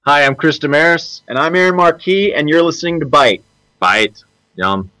Hi, I'm Chris Damaris. And I'm Aaron Marquis, and you're listening to Bite. Bite.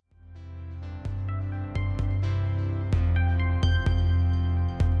 Yum.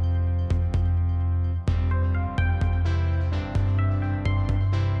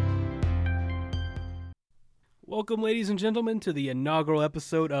 Welcome, ladies and gentlemen, to the inaugural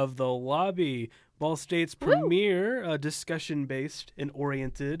episode of The Lobby, Ball State's premier discussion-based and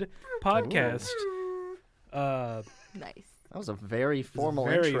oriented podcast. Nice. That was a very formal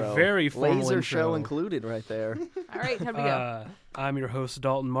very, intro. very formal Laser intro. show included right there. All right, time to go. I'm your host,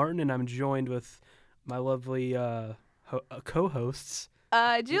 Dalton Martin, and I'm joined with my lovely co-hosts.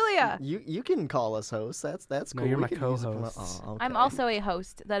 Julia. You can call us hosts. That's No, cool. you're We my could use it from co-host. okay. I'm also a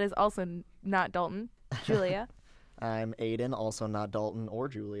host. That is also not Dalton. Julia. I'm Aiden, also not Dalton or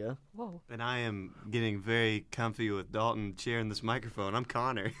Julia. Whoa. And I am getting very comfy with Dalton sharing this microphone. I'm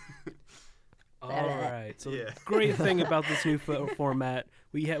Connor. All right. So Yeah. the great thing about this new format,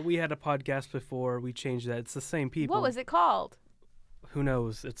 we had a podcast before. We changed that. It's the same people. What was it called? Who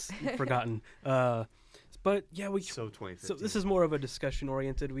knows? It's forgotten. But yeah, So 2015. So this is more of a discussion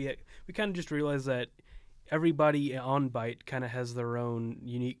oriented. We kind of just realized that everybody on Byte kind of has their own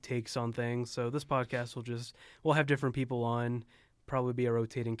unique takes on things. So this podcast we'll have different people on, probably be a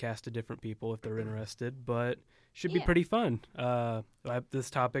rotating cast of different people if they're interested, but should be Yeah. pretty fun. This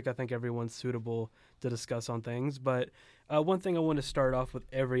topic, I think everyone's suitable to discuss on things. But one thing I want to start off with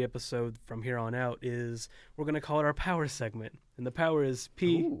every episode from here on out is we're going to call it our power segment. And the power is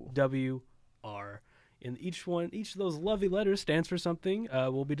PWR. And each of those lovely letters stands for something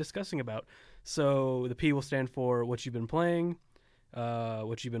we'll be discussing about. So the P will stand for what you've been playing,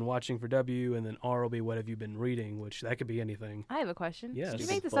 what you've been watching for W, and then R will be what have you been reading, which that could be anything. I have a question. Yes. Did you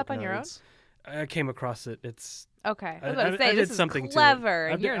make this up on your own? I came across it. It's Okay. I was I about to say, did this is something to it. clever,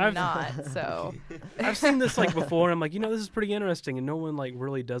 and I've- you're I've- not, so. I've seen this before, and I'm like, this is pretty interesting, and no one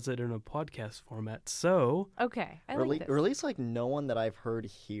really does it in a podcast format. So Okay. I Or like this. at least no one that I've heard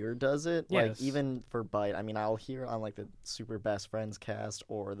here does it. Yes. Even for Bite. I mean, I'll hear on the Super Best Friends cast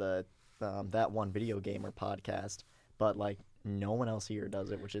or the That One Video Gamer podcast, but no one else here does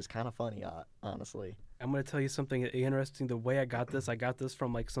it, which is kind of funny, honestly. I'm going to tell you something interesting. The way I got this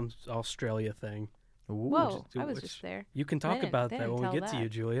from some Australia thing. Whoa, which- I was which- just there. You can They talk didn't- about they that didn't when we tell get to you, that.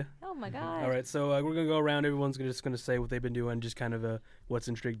 Julia. Oh my god. All right, so we're going to go around. Everyone's just going to say what they've been doing, just kind of what's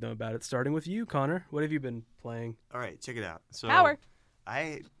intrigued them about it. Starting with you, Connor. What have you been playing? All right, check it out. So Power.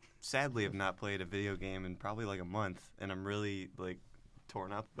 I sadly have not played a video game in probably a month, and I'm really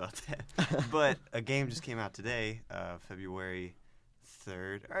torn up about that. But a game just came out today, February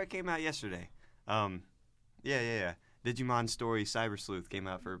 3rd. Or it came out yesterday. Yeah. Digimon Story Cyber Sleuth came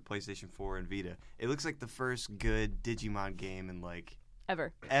out for PlayStation 4 and Vita. It looks like the first good Digimon game in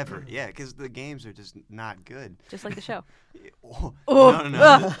Ever. ever. Yeah, because the games are just not good. Just like the show. Oh,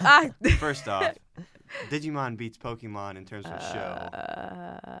 no. Ah. First off, Digimon beats Pokemon in terms of a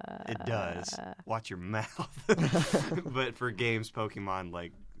show. It does. Watch your mouth. But for games, Pokemon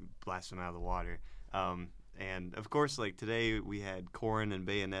blast them out of the water. And of course, today we had Corrin and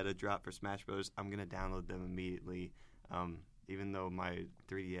Bayonetta drop for Smash Bros. I'm gonna download them immediately, even though my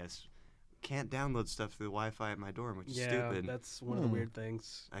 3DS can't download stuff through the Wi-Fi at my dorm, which is stupid. That's one of the weird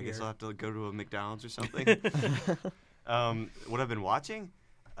things. I guess here. I'll have to go to a McDonald's or something. What I've been watching,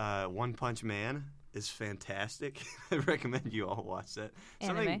 One Punch Man is fantastic. I recommend you all watch that.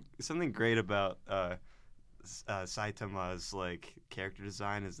 Anime. Something great about Saitama's character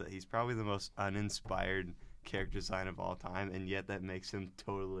design is that he's probably the most uninspired character design of all time, and yet that makes him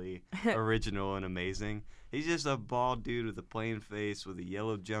totally original and amazing. He's just a bald dude with a plain face with a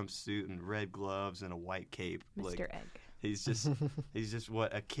yellow jumpsuit and red gloves and a white cape. Mr. Egg. He's just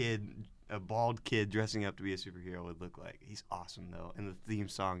what a bald kid dressing up to be a superhero would look like. He's awesome though, and the theme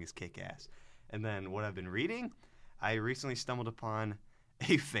song is kick-ass. And then what I've been reading, I recently stumbled upon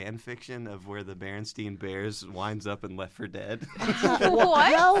a fan fiction of where the Berenstain Bears winds up in Left 4 Dead.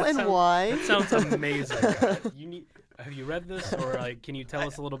 What? How and why? That sounds amazing. Have you read this, or can you tell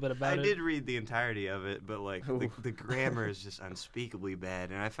us a little bit about it? I did read the entirety of it, but the grammar is just unspeakably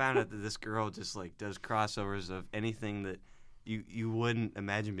bad. And I found out that this girl just does crossovers of anything that you wouldn't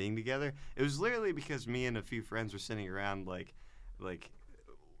imagine being together. It was literally because me and a few friends were sitting around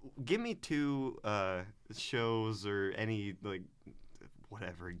give me two shows or any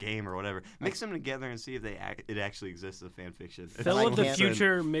whatever game or whatever, mix them together and see if it actually exists as a fan fiction. Phil of the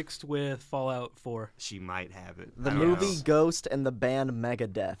Future mixed with Fallout 4. She might have it. The I don't movie know. Ghost and the band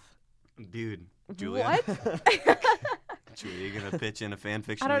Megadeth. Dude, Julia. What? Julia, you gonna pitch in a fan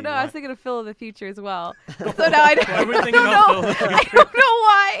fiction? I don't that know. you I was want? thinking of Phil of the Future as well. So now I don't, Why were we thinking I about don't know. Phil of the I don't know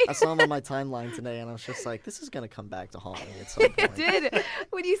why. Why? I saw him on my timeline today, and I was just like, this is gonna come back to haunt me at some It point. did.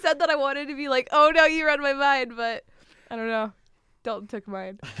 When you said that, I wanted to be like, oh no, you read my mind, but I don't know. Dalton took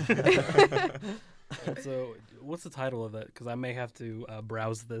mine. So, what's the title of it? Because I may have to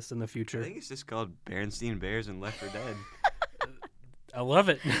browse this in the I future. think it's just called Berenstein Bears and Left 4 Dead. I love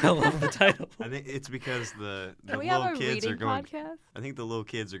it. I love the title. I think it's because the Can we little have a kids reading are going. podcast? I think the little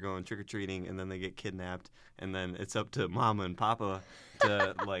kids are going trick or treating, and then they get kidnapped, and then it's up to Mama and Papa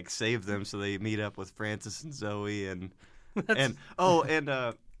to like save them. So they meet up with Francis and Zoe, and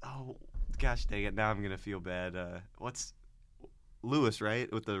gosh dang it! Now I'm gonna feel bad. What's Lewis,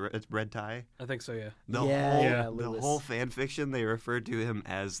 right, with the red tie? I think so. Yeah. Yeah, The Lewis. whole fan fiction, they referred to him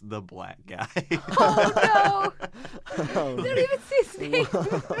as the black guy. Oh no! Oh, I didn't even see his name.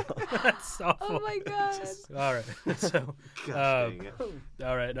 That's awful. Oh my god. All right. So, Gosh dang it.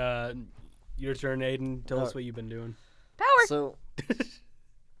 all right. Your turn, Aiden. Tell us what you've been doing. Power. So,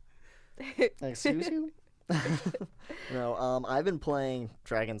 excuse you? No, I've been playing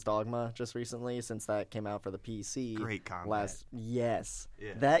Dragon's Dogma just recently since that came out for the PC. Great combat. Yes.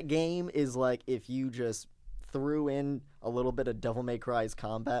 Yeah. That game is like if you just threw in a little bit of Devil May Cry's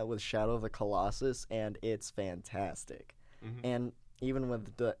combat with Shadow of the Colossus, and it's fantastic. Mhm. And even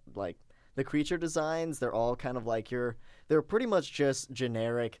with the creature designs, they're all kind of like they're pretty much just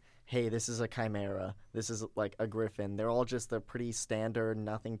generic. Hey, this is a chimera. This is like a griffin. They're all just the pretty standard,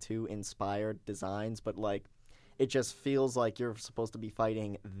 nothing too inspired designs, but like it just feels like you're supposed to be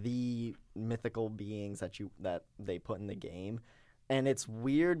fighting the mythical beings that they put in the game. And it's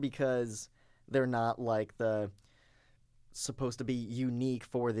weird because they're not like the supposed to be unique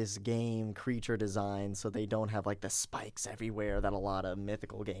for this game creature design, so they don't have like the spikes everywhere that a lot of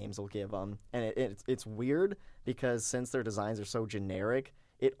mythical games will give them. And it's weird because since their designs are so generic,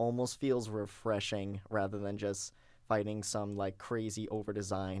 it almost feels refreshing rather than just fighting some like crazy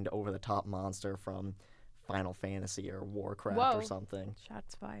over-designed, over-the-top monster from Final Fantasy or Warcraft Whoa. or something.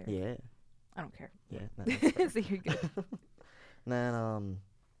 Shots fired. Yeah, I don't care. yeah. No, that's fair. So you're good. And then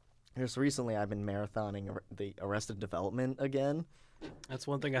just recently I've been marathoning the Arrested Development again. That's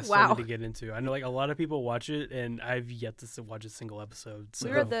one thing I still Wow. need to get into. I know like a lot of people watch it, and I've yet to watch a single episode. So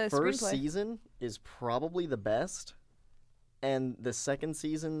We read the first screenplay. season is probably the best, and the second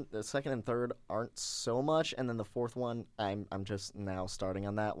and third aren't so much, and then the fourth one I'm just now starting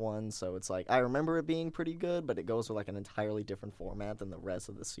on that one, so it's like I remember it being pretty good, but it goes with like an entirely different format than the rest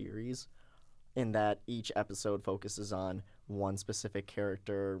of the series, in that each episode focuses on one specific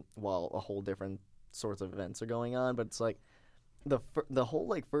character while a whole different sorts of events are going on. But it's like the whole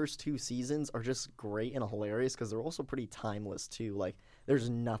like first two seasons are just great and hilarious because they're also pretty timeless too. Like there's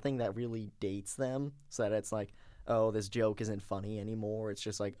nothing that really dates them, so that it's like, oh, this joke isn't funny anymore. It's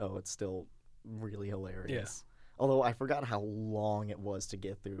just like, oh, it's still really hilarious. Although I forgot how long it was to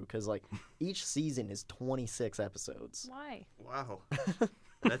get through because like each season is 26 episodes. Why? Wow.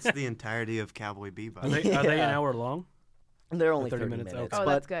 That's the entirety of Cowboy Bebop. Are they an Yeah. hour long? They're only 30 30 minutes, minutes. okay. Oh,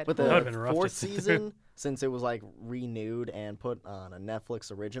 but that's good. with That would've been the rough to fourth sit through. season, since it was like renewed and put on a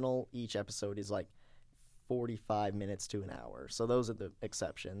Netflix original, each episode is like 45 minutes to an hour. So those are the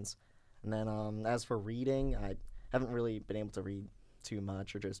exceptions. And then as for reading, I haven't really been able to read too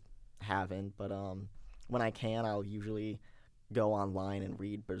much, or just haven't. But when I can, I'll usually go online and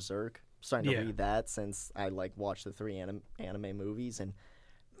read Berserk. I'm starting to Yeah. read that since I like watched the 3 anime movies, and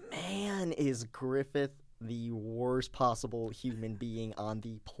man, is Griffith the worst possible human being on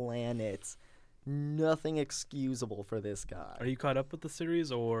the planet. Nothing excusable for this guy. Are you caught up with the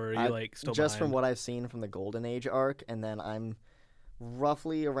series, or are you like still just from behind? what I've seen from the Golden Age arc, and then I'm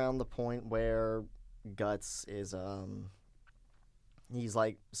roughly around the point where Guts is he's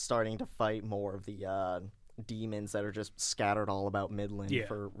like starting to fight more of the demons that are just scattered all about Midland Yeah.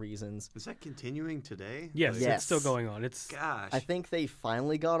 for reasons. Is that continuing today? Yes, Like, Yes. it's still going on. It's Gosh. I think they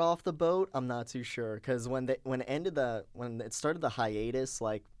finally got off the boat. I'm not too sure because when it started the hiatus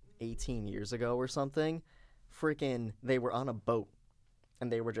like 18 years ago or something, freaking they were on a boat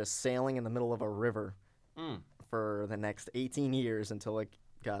and they were just sailing in the middle of a river Mm. for the next 18 years until it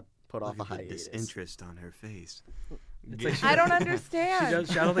got put off Look a at the hiatus. disinterest on her face. It's like I don't she understand.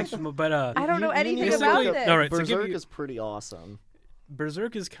 does. I don't think she's. But I don't know You anything need to about look this. up- All right, so give Berserk you- is pretty awesome.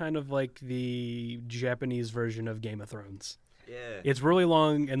 Berserk is kind of like the Japanese version of Game of Thrones. Yeah. It's really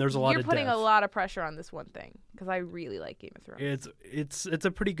long, and there's a lot You're of putting depth. a lot of pressure on this one thing because I really like Game of Thrones. It's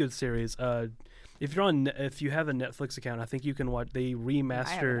a pretty good series. If you have a Netflix account, I think you can watch. They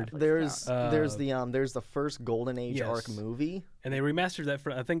remastered. Netflix There's the first Golden Age yes. arc movie. And they remastered that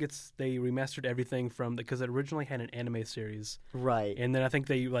for. I think they remastered everything from because it originally had an anime series, Right. and then I think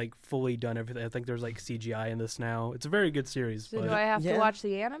they like fully done everything. I think there's like CGI in this now. It's a very good series, So but do I have Yeah. to watch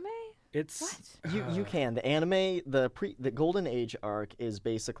the anime? it's You can. The anime, the Golden Age arc is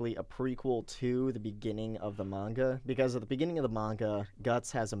basically a prequel to the beginning of the manga, because at the beginning of the manga,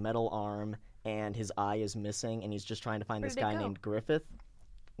 Guts has a metal arm and his eye is missing, and he's just trying to find Where this did it guy go? named Griffith.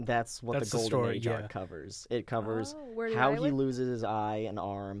 That's what That's the the Golden story, Age yeah. arc covers. It covers Where did how I he live? loses his eye and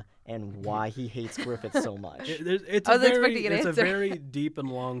arm and why he hates Griffith so much. it's I a was very expecting an it's a answer. very deep and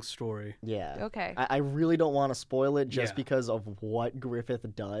long story. Yeah. Okay. I really don't want to spoil it just Yeah. because of what Griffith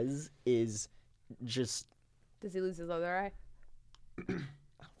does is just. Does he lose his other eye? I don't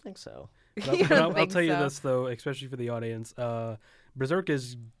think so. But, You but don't I'll think tell you so? this though, especially for the audience, Berserk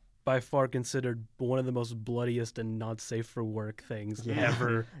is by far considered one of the most bloodiest and not safe for work things Yeah.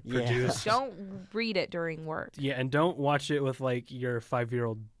 ever Yeah. produced. Don't read it during work. Yeah, and don't watch it with like your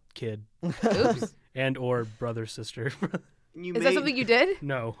 5-year-old kid Oops. and or brother sister. Is that something you did?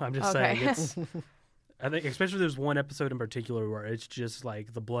 No, I'm just Okay. saying it's. I think especially there's one episode in particular where it's just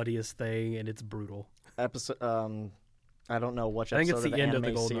like the bloodiest thing and it's brutal. Episode. I don't know which I think episode it's the end of the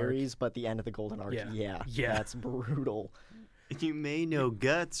anime Golden Arc. series, but the end of the Golden Arc. Yeah. That's brutal. You may know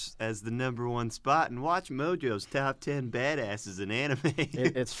Guts as the #1 spot and watch Mojo's top 10 badasses in anime.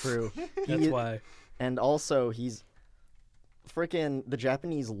 It's true. That's why. And also, he's freaking. The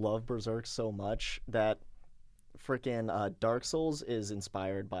Japanese love Berserk so much that freaking Dark Souls is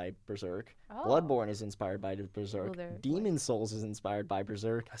inspired by Berserk. Oh. Bloodborne is inspired by Berserk. Well, they're- Demon Souls is inspired by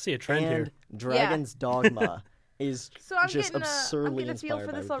Berserk. I see a trend and here. Dragon's Dogma is So I'm just getting absurdly a feel inspired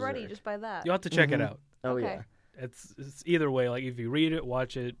for by this already Berserk. just by that. You'll have to check it Mhm. out. Oh Okay. yeah. It's either way. Like if you read it,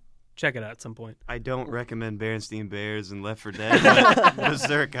 watch it, check it out at some point. I don't recommend Berenstein Bears and Left 4 Dead, but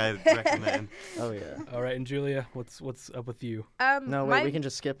Berserk I recommend. Oh yeah. All right, and Julia, what's up with you? No, wait, we can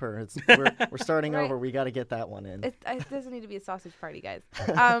just skip her. We're starting Right. over. We got to get that one in. It doesn't need to be a sausage party, guys.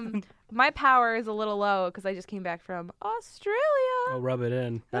 My power is a little low because I just came back from Australia. I'll rub it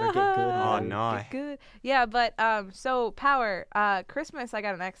in. Better get good. Oh, man. no. Get good. Yeah, but so power. Christmas, I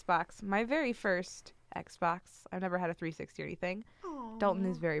got an Xbox. My very first Xbox. I've never had a 360 or anything. Dalton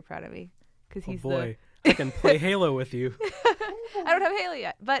is very proud of me because Oh he's boy, I can play Halo with you. I don't have Halo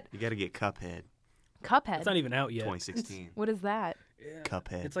yet, but You got to get Cuphead Cuphead. It's not even out yet. 2016. What is that?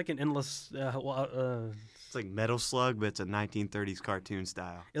 Cuphead. It's like an endless. It's like Metal Slug, but it's a 1930s cartoon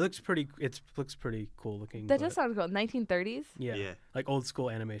style. It looks pretty. It looks pretty cool looking. That but- does sound cool. 1930s. Yeah, Yeah. like old school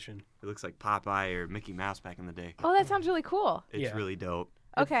animation. It looks like Popeye or Mickey Mouse back in the day. Oh, that sounds really cool. It's Yeah. really dope.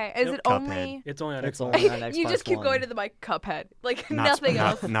 Okay, is it Cuphead. only? It's only on It's Xbox. only on Xbox You just keep One. going to the mic. Cuphead, like Not nothing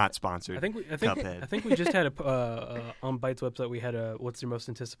not, else. Not sponsored. I think Cuphead. we just had a on Byte's website. We had a what's your most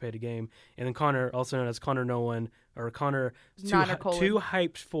anticipated game, and then Connor, also known as Connor Nolan, or Connor Non-colon. too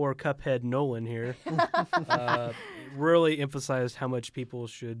hyped for Cuphead Nolan here, really emphasized how much people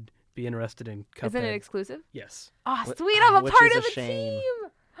should be interested in Cuphead. Isn't it exclusive? Yes, Oh, Wh- sweet! I'm a which part is of a the shame. team.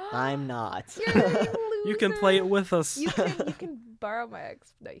 I'm not. you can play it with us. You can borrow my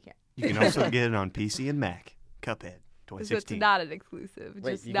X. No, you can't. You can also get it on PC and Mac. Cuphead So it's 2016. not an exclusive.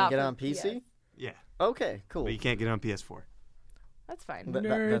 Wait, just you not can get it for on PC? PS. Yeah, Okay, cool. but you can't get it on PS4. That's fine. That's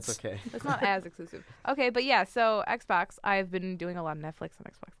Nerds. okay. It's not as exclusive. Okay, but yeah, so Xbox, I've been doing a lot of Netflix on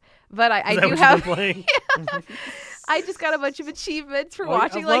Xbox. But I Is that do what have you've been playing? I just got a bunch of achievements for Oh, I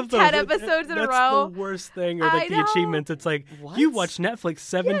watching love like 10 those. episodes in a That's row. the worst thing, or I like the know. achievements. It's like What? you watch Netflix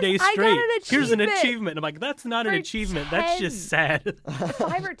 7 Yes, days I got straight. an Here's an achievement achievement. I'm like, that's not an for achievement. That's 10. just sad.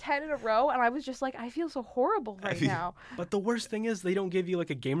 5 or 10 in a row, and I was just like, I feel so horrible right feel- now. But the worst thing is they don't give you like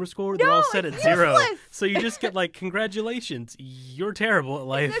a gamer score. They're all No, set at it's 0. useless. So you just get like, congratulations, you're terrible at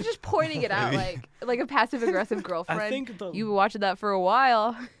life. They're just pointing it out like a passive aggressive girlfriend. I think You've been watching that for a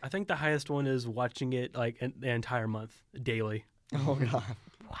while. I think the highest one is watching it like the entire month, daily. Oh god.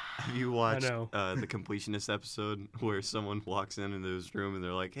 Have you watched know. the completionist episode where someone walks into this room and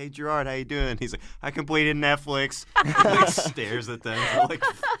they're like, "Hey Gerard, how you doing?" He's like, "I completed Netflix." He like stares at them for like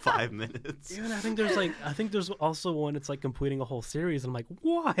 5 minutes. Yeah, and I think there's also one. It's like completing a whole series. And I'm like,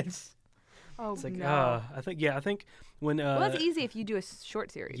 what? Oh It's like, no. I think when well, that's easy if you do a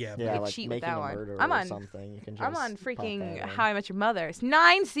short series. Yeah, Yeah, you like cheat with making that a one. murder I'm or on. something. You can just I'm on pop freaking that in. How I Met Your Mother. It's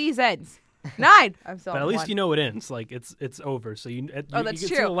 9 seasons. 9. I'm still. But on at least one. you know it ends. Like it's over. So you Oh, you that's can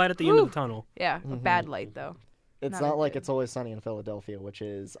see true. the light at the end of Whew. the tunnel. Yeah, a bad light though. It's Not not as like good. It's Always Sunny in Philadelphia, which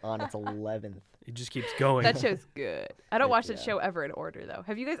is on its 11th. It just keeps going. That show's good. I don't watch that Yeah. show ever in order though.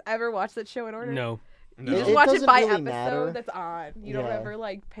 Have you guys ever watched that show in order? No. You No. just It watch it doesn't by really episode matter. that's on. You don't Yeah. ever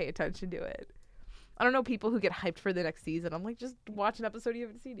like pay attention to it. I don't know people who get hyped for the next season. I'm like, just watch an episode you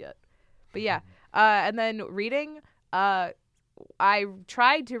haven't seen yet. But yeah. And then reading, I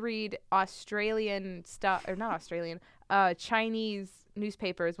tried to read Australian stuff, or not Australian, Chinese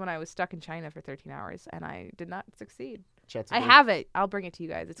newspapers when I was stuck in China for 13 hours, and I did not succeed. Chet's I good. have it. I'll bring it to you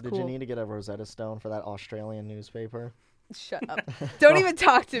guys. It's Did cool. you need to get a Rosetta Stone for that Australian newspaper? Shut up. Don't even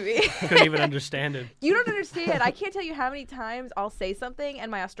talk to me. Couldn't even understand it. You don't understand. I can't tell you how many times I'll say something and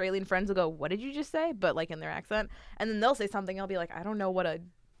my Australian friends will go, "What did you just say?" But like in their accent. And then they'll say something. I'll be like, "I don't know what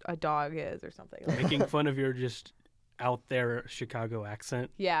a dog is or something." Like, Making fun of your just out there Chicago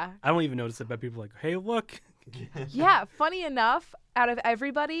accent. yeah. I don't even notice it, but people are like, hey, look. Yeah. Funny enough, out of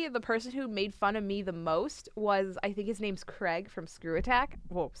everybody, the person who made fun of me the most was, I think his name's Craig from Screw Attack.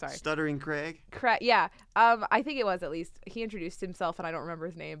 Whoa, sorry. Stuttering Craig. Craig. Yeah. I think it was at least. He introduced himself and I don't remember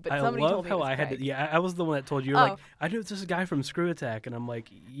his name, but I somebody love told me it how was I had Craig. to. Yeah, I was the one that told you. You're Oh. like, I know it's this guy from Screw Attack, and I'm like,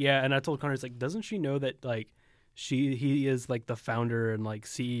 yeah. And I told Connor, it's like, doesn't she know that like he is like the founder and like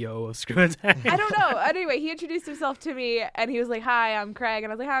CEO of Screw Attack? I don't know. Anyway, he introduced himself to me and he was like, "Hi, I'm Craig."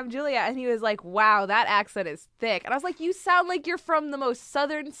 And I was like, "Hi, I'm Julia." And he was like, "Wow, that accent is thick." And I was like, "You sound like you're from the most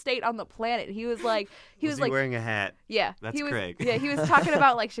southern state on the planet." He was like, Was he wearing a hat? yeah. That's he was, Craig. Yeah, he was talking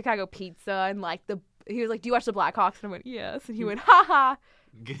about like Chicago pizza and like he was like, "Do you watch the Blackhawks?" And I went, "Yes." And he went, "Ha ha."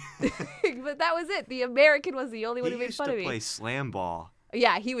 But that was it. The American was the only one He who made used fun to of me. play slam ball.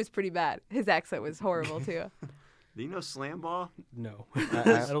 Yeah, he was pretty bad. His accent was horrible too. Do you know slam ball? No,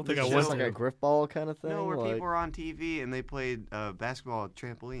 I don't think I It's want Just like to. a grip ball kind of thing. No, where like... people were on TV and they played basketball at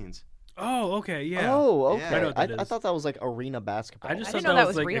trampolines. Oh, okay, yeah. Oh, Yeah. okay. I know what that I is. thought that was like arena basketball. I just I thought didn't know that that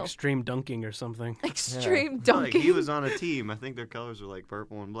was was like real. extreme dunking or something. Extreme Like dunking. he was on a team. I think their colors were like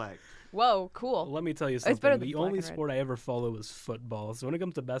purple and black. Whoa, cool. Let me tell you It's better something. than The black only and red. sport I ever follow is football. So when it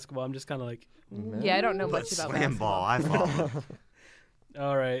comes to basketball, I'm just kind of like, Yeah, I don't know But much about slam ball, I follow.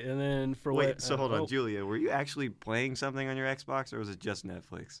 all right. And then for Wait, what? so hold on, oh, Julia. Were you actually playing something on your Xbox, or was it just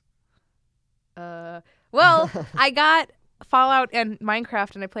Netflix? Well, I got Fallout and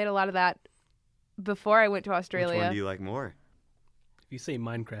Minecraft, and I played a lot of that before I went to Which Australia. one do you like more? If you say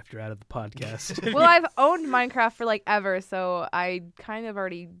Minecraft, you're out of the podcast. Well, I've owned Minecraft for like ever, so I kind of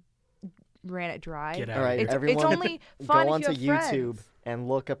already ran it dry. Get out All of right, here. It's everyone, only fun go if you onto have YouTube friends. and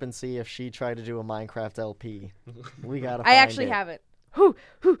look up and see if she tried to do a Minecraft LP. We gotta. I find actually it. haven't.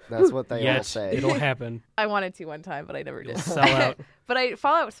 That's what they all Yet, say. it'll happen. I wanted to one time, but I never You'll did. sell out. But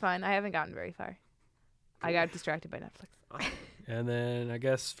Fallout was fun. I haven't gotten very far. I got distracted by Netflix. And then I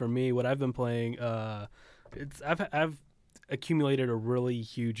guess for me, what I've been playing, I've accumulated a really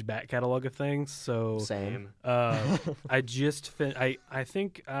huge back catalog of things. So Same. I just I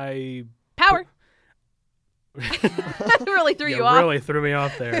think I Power. Really threw you off. really threw me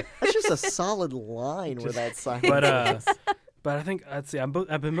off there. That's just a solid line with that silence. But I think let's see. I've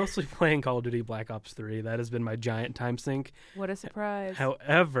been mostly playing Call of Duty Black Ops 3. That has been my giant time sink. What a surprise.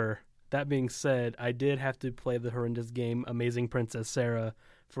 However, that being said, I did have to play the horrendous game Amazing Princess Sarah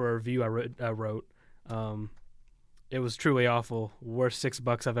for a review I wrote. It was truly awful. Worst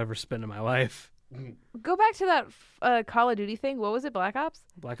 $6 I've ever spent in my life. Go back to that Call of Duty thing. What was it? Black Ops?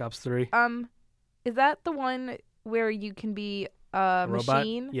 Black Ops 3. Is that the one where you can be a Robot?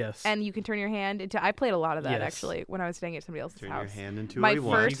 machine? Yes. And you can turn your hand into. I played a lot of that Yes. actually when I was staying at somebody else's Turn house. your hand into My a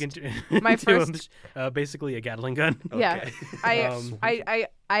what? first- You can my do first- basically a Gatling gun. Yeah, Okay.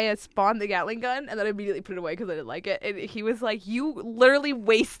 I spawned the Gatling gun and then immediately put it away because I didn't like it. And he was like, "You literally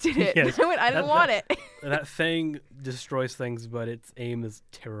wasted it." Yes. I went, "I didn't want it." That thing destroys things, but its aim is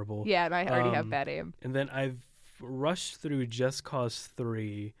terrible. Yeah, and I already have Um, bad aim. And then I've rushed through Just Cause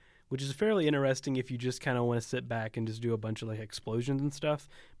 3, which is fairly interesting if you just kind of want to sit back and just do a bunch of like explosions and stuff.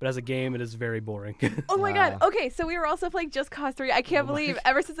 But as a game, it is very boring. Oh my god. Okay, so we were also playing Just Cause 3. I can't believe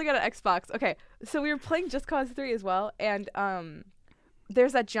ever since I got an Xbox. Okay, so we were playing Just Cause 3 as well, and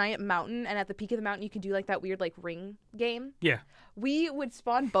there's that giant mountain, and at the peak of the mountain you can do like that weird like ring game. Yeah. We would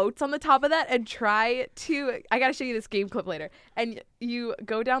spawn boats on the top of that and try to. I gotta show you this game clip later. And you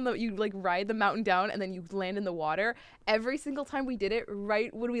go down you like ride the mountain down, and then you land in the water. Every single time we did it,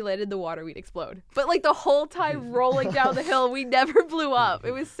 right when we landed in the water, we'd explode. But like the whole time rolling down the hill, we never blew up.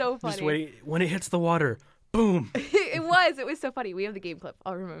 It was so funny. Just waiting. When it hits the water, boom. It was so funny. We have the game clip.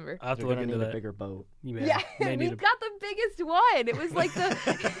 I'll remember. I'll have to You're look gonna into need a that. bigger boat. You Yeah, may we need a- got the biggest one. It was like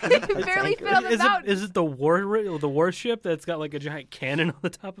it barely fit on the mountain. Is it the warship that's got like a giant cannon on the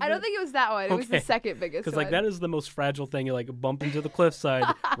top of it? I don't think it was that one. It was the Okay. second biggest Because one. like that is the most fragile thing. You like bump into the cliffside,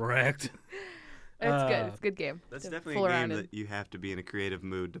 wrecked. It's good. It's a good game. That's to definitely fool a game around in. that you have to be in a creative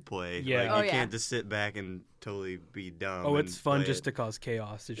mood to play. Yeah. Like, Oh, you yeah. can't just sit back and totally be dumb. Oh, and it's fun play just it. to cause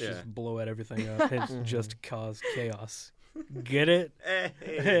chaos. It's Yeah. just blow at everything up. It's just cause chaos. Get it? Hey.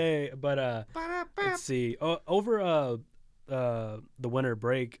 Hey, but let's see. Over the winter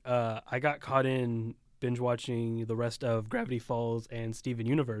break, I got caught in binge watching the rest of Gravity Falls and Steven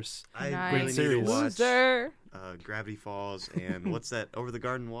Universe. I Nice. really need series. to watch Loser. Gravity Falls and what's that? Over the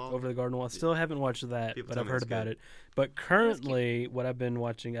Garden Wall? Over the Garden Wall. Still haven't watched that, People but tell I've me heard it's about good. it. But currently, what I've been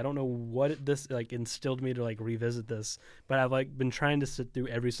watching, I don't know what this like instilled me to like revisit this, but I've like been trying to sit through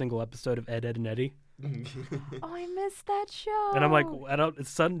every single episode of Ed, Edd and Eddy, Oh, I missed that show. and I'm like, I don't. It's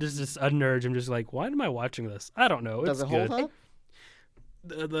sudden, just this sudden urge. I'm just like, why am I watching this? I don't know. Does It's it hold good. up?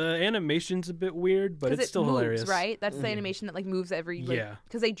 The animation's a bit weird, but 'Cause it's it still moves, hilarious, right? That's the animation that like moves every. Like, Yeah.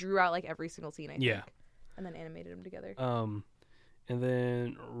 Because they drew out like every single scene. I think, Yeah. And then animated them together. And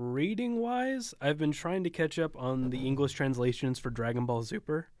then reading wise, I've been trying to catch up on the English translations for Dragon Ball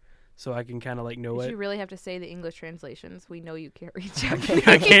Super, so I can kind of like know Did it. you really have to say the English translations? We know you can't read Japanese.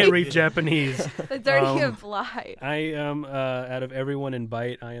 I can't read Japanese. It's already Um, implied. I am out of everyone in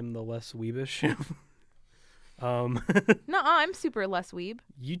Bite, I am the less weebish. No, I'm super less weeb.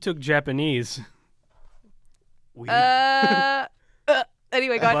 You took Japanese.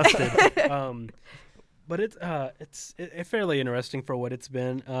 Anyway, go on. Busted. But it's fairly interesting for what it's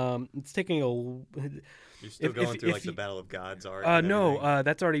been. It's taking a. You're still If- going if- through if like the you- Battle of Gods arc. and No, everything?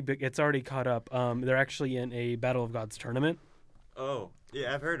 that's already it's already caught up. They're actually in a Battle of Gods tournament. Oh,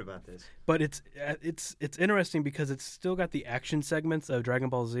 yeah, I've heard about this. But it's interesting because it's still got the action segments of Dragon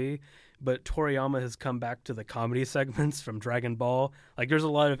Ball Z, but Toriyama has come back to the comedy segments from Dragon Ball. Like there's a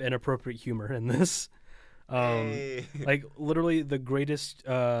lot of inappropriate humor in this. Hey. Like literally the greatest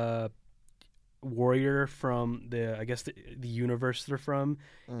warrior from the universe they're from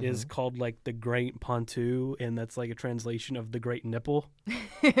is called like the Great Pontu, and that's like a translation of the Great Nipple.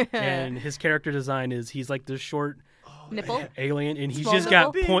 And his character design is he's like this short Nipple? alien, and he's Small just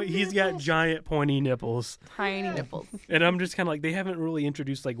got nipple? he's got giant pointy nipples. Tiny nipples. And I'm just kind of like, they haven't really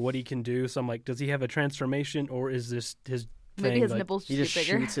introduced like what he can do. So I'm like, does he have a transformation, or is this his thing? Maybe his like, nipples He just just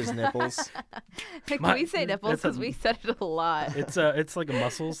get bigger. shoots his nipples. Can My- we say nipples? that's a- Because we said it a lot. It's like a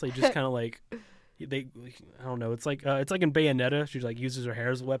muscles. They just kind of like I don't know. It's like in Bayonetta. She like uses her hair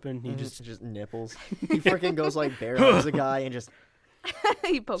as a weapon. He Just nipples. He freaking goes like bear hugs a guy and just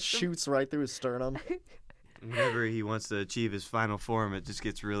He pokes him. shoots right through his sternum. Whenever he wants to achieve his final form, it just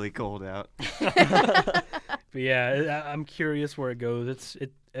gets really cold out. But yeah, I'm curious where it goes.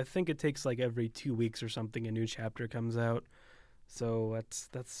 I think it takes like every 2 weeks or something a new chapter comes out. So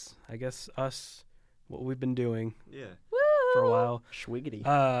that's I guess us what we've been doing Yeah. for a while. Schwiggity.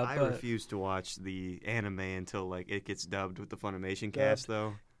 I But refuse to watch the anime until like it gets dubbed with the Funimation cast,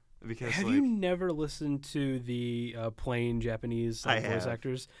 though, because have like you never listened to the plain Japanese I voice have.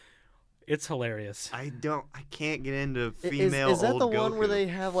 actors? It's hilarious. I can't get into female Is that old the one where Goku. they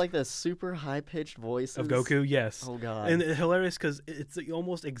have like the super high pitched voices Of Goku, yes. Oh god. And it's hilarious because it's the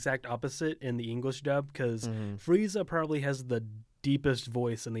almost exact opposite in the English dub, because Mm-hmm. Frieza probably has the deepest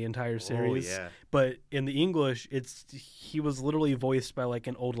voice in the entire series. Oh, yeah. But in the English, he was literally voiced by like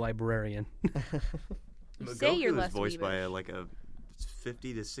an old librarian. But Say Goku you're is less voiced by weebish. like a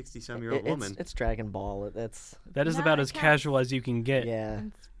 50 to 60 some year old woman. It's Dragon Ball. That's That is Nah, about I as can't- casual as you can get. yeah.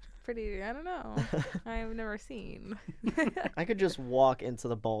 It's pretty, I don't know. I've never seen. I could just walk into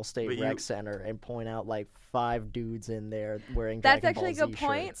the Ball State But Rec you- Center and point out like 5 dudes in there wearing That's Dragon actually a Ball good Z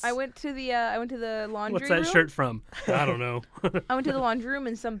point. shirts. I went to the laundry What's that room. shirt from? I don't know. I went to the laundry room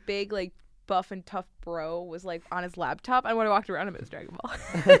and some big like buff and tough bro was like on his laptop, and when I walked around him, it was Dragon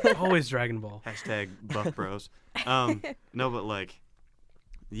Ball. Always Dragon Ball. Hashtag buff bros. No, but like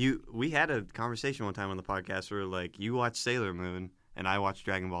we had a conversation one time on the podcast where like you watch Sailor Moon and I watch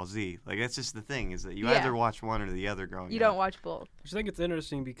Dragon Ball Z. Like that's just the thing, is that you Yeah. either watch one or the other growing You up. don't watch both. I just think it's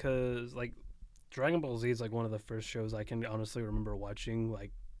interesting because like Dragon Ball Z is like one of the first shows I can honestly remember watching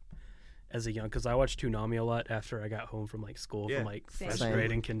like as a young, because I watched Toonami a lot after I got home from like school Yeah. from like Same. first Same.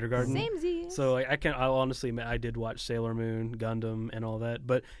 grade and kindergarten. Same Z. So like, I'll honestly admit I did watch Sailor Moon, Gundam, and all that,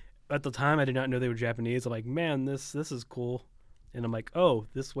 but at the time I did not know they were Japanese. I'm like, man, this is cool, and I'm like, oh,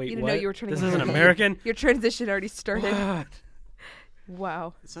 You wait, didn't what? know you were turning This isn't American. American. Your transition already started. What?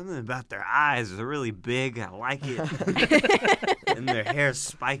 Wow. Something about their eyes. They're really big. I like it. And their hair's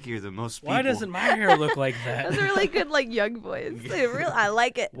spikier than most people. Why doesn't my hair look like That's a that? really good like young voice. I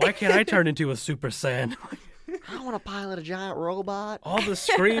like it. Why can't I turn into a Super Saiyan? I want to pilot a giant robot. All the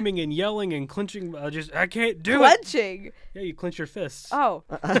screaming and yelling and clenching, I can't do it. Clenching. Yeah, you clench your fists. Oh.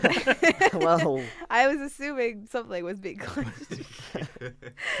 Well, I was assuming something was being clenched.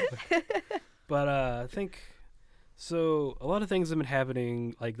 But I think so. A lot of things have been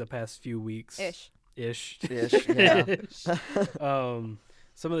happening like the past few weeks. Ish. Ish. Yeah. Ish.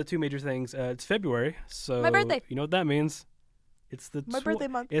 Some of the two major things. It's February, so My birthday. You know what that means? It's the My birthday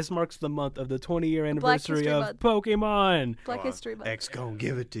month. It marks the month of the 20-year Black anniversary History of Month. Pokemon. Black History Month. X gonna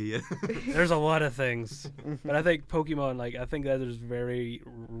give it to you. There's a lot of things, but I think Pokemon, like I think that is very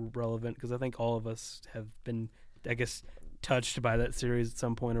relevant because I think all of us have been, I guess, touched by that series at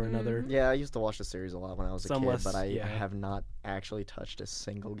some point or another. Yeah, I used to watch the series a lot when I was a Some kid, less- but I yeah. have not actually touched a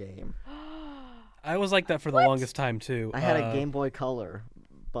single game. I was like that for the longest time too. I had a Game Boy Color,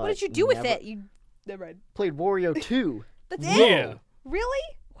 but What did you do with never- it? You never mind. Played Wario 2. That's Yeah. it.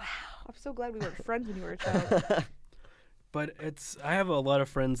 Really? Wow. I'm so glad we were friends when you were a child. But I have a lot of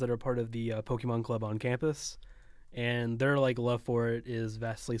friends that are part of the Pokemon Club on campus, and their like love for it is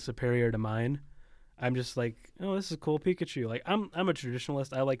vastly superior to mine. I'm just like, oh, this is cool, Pikachu. Like, I'm a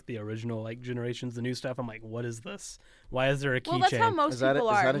traditionalist. I like the original like generations. The new stuff, I'm like, what is this? Why is there a keychain? Well, that's how most Is that, people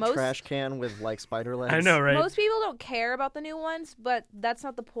is are. that a most trash can with like spider legs? I know, right? most people don't care about the new ones, but that's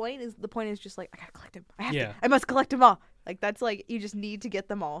not the point. The point is just like I gotta collect them. I have Yeah. to. I must collect them all. Like that's like you just need to get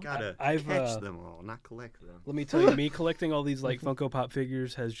them all. Gotta I've, catch them all, not collect them. Let me tell you, me collecting all these like Funko Pop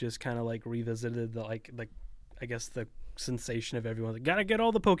figures has just kind of like revisited the I guess the sensation of everyone. Like, gotta get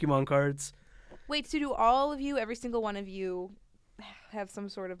all the Pokemon cards. Wait, so do all of you, every single one of you, have some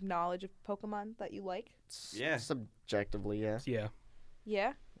sort of knowledge of Pokemon that you like? Yeah. Subjectively, yeah. Yeah.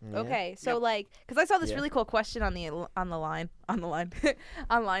 Yeah. Yeah. Okay, so like, because I saw this Yeah. really cool question on the line online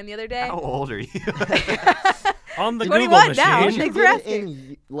the other day. How old are you? On the 21 Google now. machine. Thanks You for did it asking.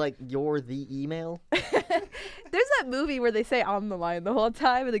 in like the email. There's that movie where they say on the line the whole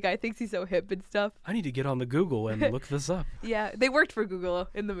time, and the guy thinks he's so hip and stuff. I need to get on the Google and look this up. Yeah, they worked for Google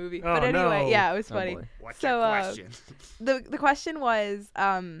in the movie. Oh, but anyway, no. yeah, it was Oh, funny. boy. What's So, your question? The question was,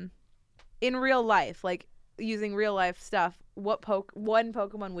 in real life, like using real life stuff, what one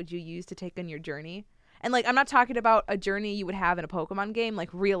Pokemon would you use to take on your journey? And like, I'm not talking about a journey you would have in a Pokemon game, like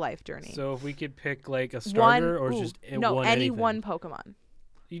real life journey. So if we could pick like a starter or just no, one any anything. one Pokemon.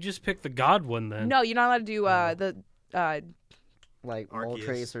 You just pick the God one then. No, you're not allowed to do Like Arceus.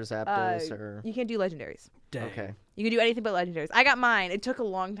 Moltres or Zapdos or. you can't do legendaries. Dang. Okay. You can do anything but legendaries. I got mine. It took a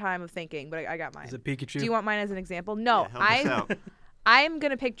long time of thinking, but I got mine. Is it Pikachu? Do you want mine as an example? No, Yeah, help us out. I'm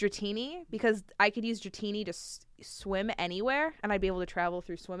gonna pick Dratini because I could use Dratini to swim anywhere, and I'd be able to travel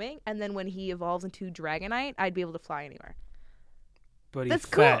through swimming. And then when he evolves into Dragonite, I'd be able to fly anywhere. But he's That's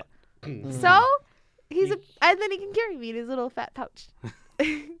cool. fat. So and then he can carry me in his little fat pouch.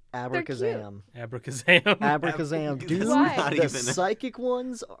 Abracazam. Abracazam. Abracazam, That's dude. Why? not The even psychic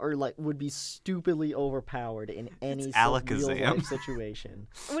ones are like would be stupidly overpowered in any It's real Alakazam. life situation.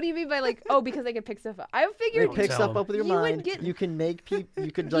 What do you mean by like? Oh, because they can pick stuff up. I They figured pick tell stuff him. up with your You would mind. get- You can make people.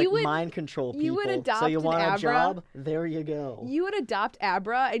 You could like You would- mind control people. you would adopt so you an want a Abra. job? There you go. you would adopt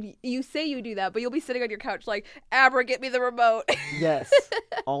Abra, and you say you do that, but you'll be sitting on your couch like, Abra, get me the remote. Yes,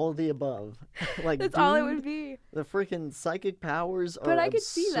 all of the above. Like That's dude, all it would be. the freaking psychic powers are But I could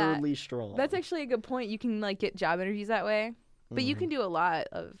see that. absurdly strong. That's actually a good point. You can like get job interviews that way, but you can do a lot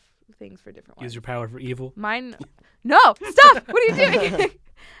of things for different ones. Use your power for evil. Mine, no, stop! What are you doing?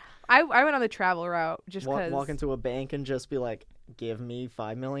 I went on the travel route just because. walk into a bank and just be like, "Give me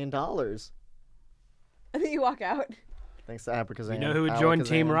 $5 million." And then you walk out. Thanks to Abracazam. You know who would join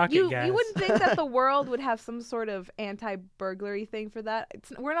Team Alakazam. Rocket, You guys? wouldn't think that the world would have some sort of anti-burglary thing for that.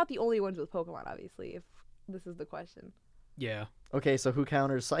 We're not the only ones with Pokemon, obviously. If this is the question. Yeah. Okay, so who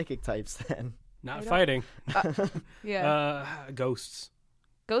counters psychic types then? Not don't- fighting. Yeah. Ghosts.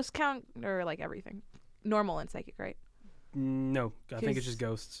 Ghost count or like everything. Normal and psychic, right? No, I think it's 'Cause- just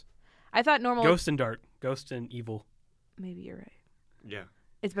ghosts. I thought normal. Ghost and dark. Ghost and evil. Maybe you're right. Yeah.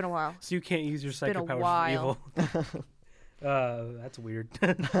 It's been a while. So you can't use your been psychic a powers while. for evil. That's weird.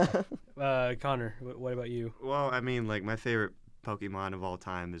 Connor, what about you? Well, I mean, like my favorite Pokemon of all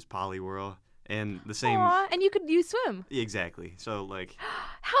time is Poliwhirl, and the same. Aw, and you could use swim. Exactly. So like.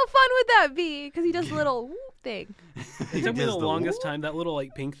 How fun would that be? Because he does a little whoop thing. It took me does the the longest whoop. time. That little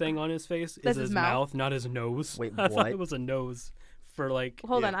like pink thing on his face That's is his his mouth? not his nose. Wait, I thought what? it was a nose for like.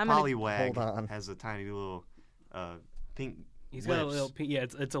 Hold Yeah, on, I'm gonna. Poliwag Hold on. has a tiny little pink. He's got a lips. little pink. Yeah,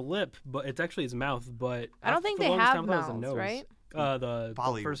 it's a lip, but it's actually his mouth. But I don't think for the they longest have time, I thought it was a mouths, nose. right? The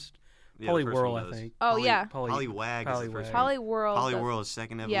Poly- first Yeah, the first Poliwhirl, one I does. think. Oh, yeah. Poliwag is the first Poliwag. one. Poliwhirl. Poliwhirl is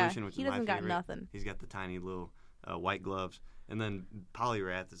second Yeah, evolution, which he is my doesn't got favorite. nothing. He's got the tiny little white gloves. And then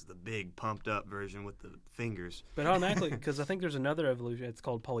Poliwrath is the big pumped up version with the fingers. But automatically, because I think there's another evolution. It's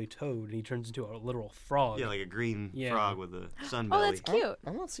called Politoed, and he turns into a literal frog. Yeah, like a green Yeah. frog with a sun Oh, belly. that's cute.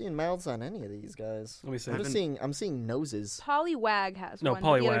 I'm not seeing mouths on any of these guys. Let me see. I'm seeing noses. Poliwag has No, one.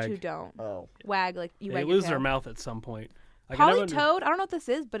 But the other Poliwag. two don't. Oh, Wag, like you They wag your lose their tail. mouth at some point. Like, I never Politoed? I don't know what this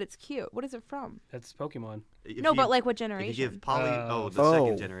is, but it's cute. What is it from? That's Pokemon. If But you- like what if you generation? give Poly, the Oh.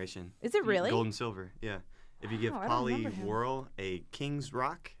 second generation. Is it really? Gold and silver, yeah. If you give Oh, I don't remember him. Poliwhirl a King's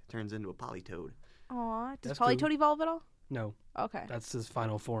Rock, turns into a Politoed. Aw, does That's Politoed cool. evolve at all? No, Okay. that's his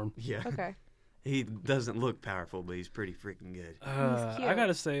final form. Yeah. Okay. He doesn't look powerful, but he's pretty freaking good. I cute.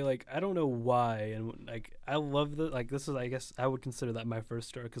 gotta say, like, I don't know why, and like, I love this is, I guess, I would consider that my first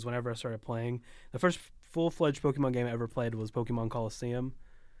start because whenever I started playing, the first full-fledged Pokemon game I ever played was Pokemon Coliseum,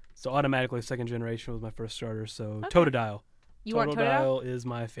 so automatically second generation was my first starter. So Okay. Totodile. You want Totodile? is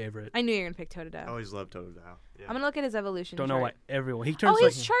my favorite. I knew you were gonna pick Totodile. I always loved Totodile. Yeah. I'm gonna look at his evolution. Don't know chart. why everyone he turns Oh,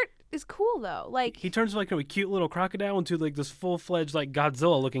 like his chart is cool though. Like, he turns like a cute little crocodile into like this full-fledged like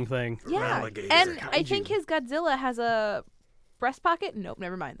Godzilla-looking thing. yeah. Alligator. And I Kaiju. think his Godzilla has a breast pocket. Nope,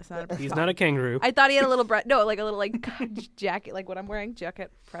 never mind. That's not a breast He's pocket. not a kangaroo. I thought he had a little no, like a little like jacket, like what I'm wearing,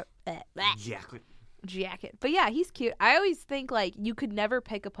 jacket. Jacket. But yeah, he's cute. I always think like you could never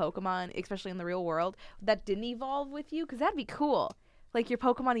pick a Pokemon, especially in the real world, that didn't evolve with you, because that'd be cool. Like your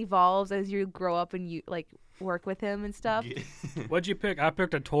Pokemon evolves as you grow up and you like work with him and stuff. What'd you pick? I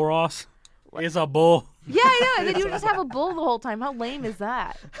picked a Tauros. It's a bull. Yeah, I know. And then you just have a bull the whole time. How lame is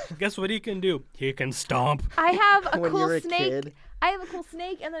that? Guess what he can do? He can stomp. I have a When cool you're a snake. kid. I have a cool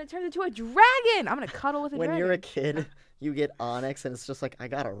snake, and then it turns into a dragon. I'm gonna cuddle with a when dragon. you're a kid, you get Onyx, and it's just like I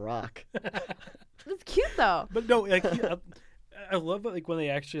got a rock. It's cute though. But no, like I love it, like when they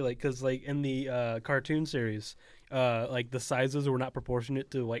actually like because like in the cartoon series, like the sizes were not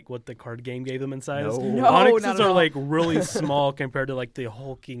proportionate to like what the card game gave them in size. No. No, Onyxes not at are all. like really small compared to like the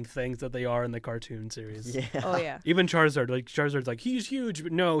hulking things that they are in the cartoon series. Yeah. Oh yeah. Even Charizard's like he's huge,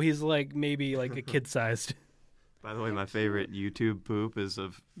 but no, he's like maybe like a kid sized. By the way, my favorite YouTube poop is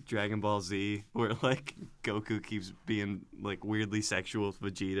of Dragon Ball Z, where like Goku keeps being like weirdly sexual with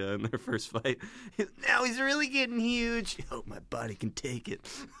Vegeta in their first fight. Now he's really getting huge. Oh, my body can take it.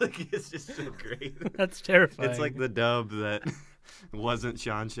 Like it's just so great. That's terrifying. It's like the dub that wasn't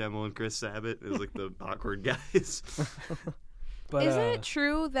Sean Schemmel and Chris Sabat. It was like the awkward guys. But, Isn't it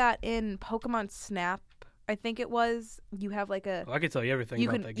true that in Pokemon Snap, I think it was, you have like a I could tell you everything you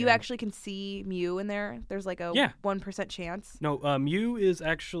about can that you game. actually can see Mew in there. There's like a Yeah. 1% chance. No, Mew is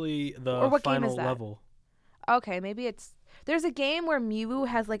actually the Or what game final is that? level. Okay, maybe it's there's a game where Mew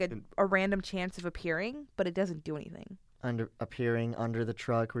has like a random chance of appearing, but it doesn't do anything. Appearing under the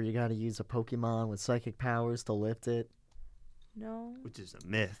truck, where you got to use a Pokemon with psychic powers to lift it. No, Which is a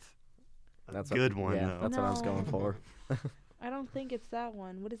myth. That's A good one, Yeah, though. that's what I was No. going for. I don't think it's that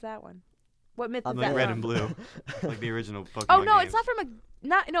one. What is that one? What myth I'm is like that Red from? and blue. Like the original Pokemon Oh no, games. it's not from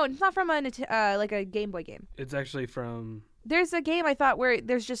it's not from like a Game Boy game. It's actually from. There's a game I thought where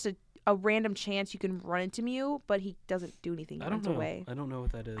there's just a random chance you can run into Mew, but he doesn't do anything. He I don't runs know. away. I don't know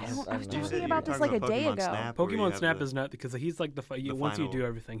what that is. I was I know. You said talking you about were this talking like a about day Pokemon ago. Snap, where you Pokemon have Snap the- is not because he's like the the once you do final-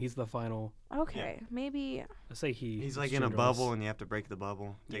 everything, he's the final. Okay, maybe. I say he. He's like it's in a genders. bubble, and you have to break the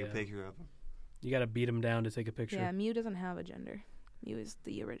bubble. Take Yeah. a picture of him. You got to beat him down to take a picture. Yeah, Mew doesn't have a gender. Mew is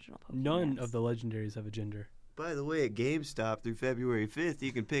the original Pokemon. None of the legendaries have a gender. By the way, at GameStop through February 5th,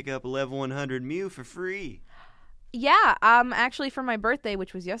 you can pick up a level 100 Mew for free. Yeah, actually for my birthday,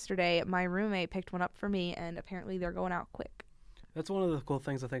 which was yesterday, my roommate picked one up for me, and apparently they're going out quick. That's one of the cool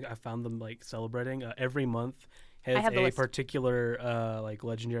things I think I found them like celebrating. Every month has have the a list. particular like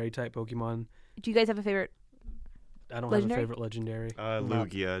legendary type Pokemon. Do you guys have a favorite? I don't Legendary? have a favorite legendary.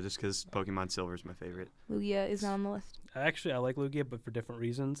 Lugia, just because Pokemon Silver is my favorite. Lugia is not on the list. Actually, I like Lugia, but for different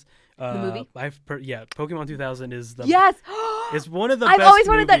reasons. The movie? Pokemon 2000 is the Yes! It's one of the I've best always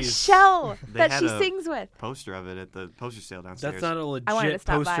wanted that movies. shell They that had she a- sings with. Poster of it at the poster sale downstairs. That's not a I wanted to legit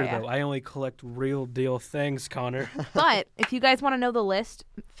stop by, poster yeah. though. I only collect real deal things, Connor. But if you guys want to know the list,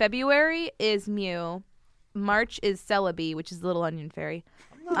 February is Mew. March is Celebi, which is the little onion fairy.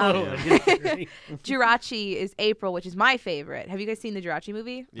 Oh, Jirachi is April, which is my favorite. Have you guys seen the Jirachi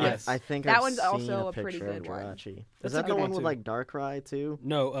movie? Yes. I think That I've one's seen also a a pretty picture good of one. Jirachi. That's Is a that good the one, one with too. like Darkrai too?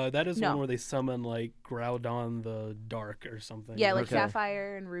 No, that is the No. one where they summon like Groudon the Dark or something. Yeah, like Okay.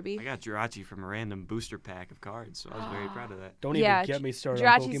 Sapphire and Ruby. I got Jirachi from a random booster pack of cards, so I was very proud of that. Don't Yeah, even get me started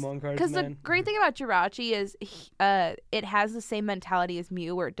on Jirachi's- Pokemon cards, Because the man. great thing about Jirachi is it has the same mentality as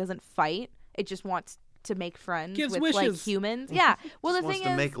Mew, where it doesn't fight. It just wants to make friends Gives with like wishes. humans. Yeah. Well, Just the wants thing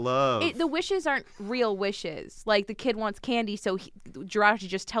to is, make love. the wishes aren't real wishes. Like the kid wants candy, so Jirachi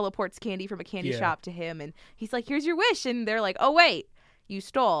just teleports candy from a candy Yeah. shop to him, and he's like, "Here's your wish," and they're like, "Oh wait, you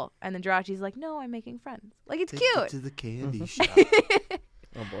stole," and then Jirachi's like, "No, I'm making friends." Like it's Take it cute. to the candy shop.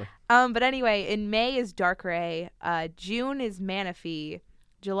 Oh boy. But anyway, in May is Darkrai, June is Manaphy,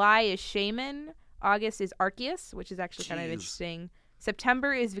 July is Shaman, August is Arceus, which is actually kind of Jeez. interesting.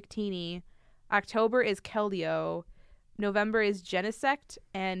 September is Victini, October is Keldeo, November is Genesect,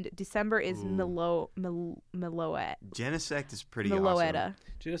 and December is Ooh. Meloetta. Genesect is pretty Meloetta. awesome.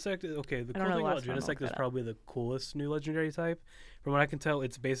 Genesect, okay, the I cool don't know thing the about last one, I'll Genesect look is that up. probably the coolest new legendary type. From what I can tell,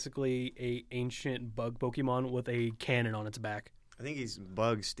 it's basically a ancient bug Pokemon with a cannon on its back. I think he's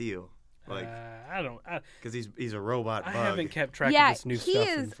Bug Steel, like I don't. because he's a robot I bug. haven't kept track Yeah, of this new he stuff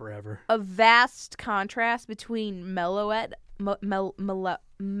in is- forever. A vast contrast between Meloetta,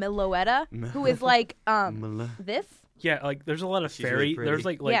 who is like this. Yeah, like there's a lot of She's fairy. really pretty. There's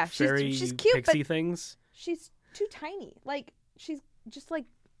like Yeah, fairy she's cute, but- pixie things. She's too tiny. Like she's just like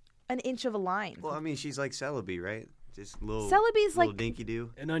an inch of a line. Well, I mean, she's like Celebi, right? Just little. Celebi's little like, dinky do.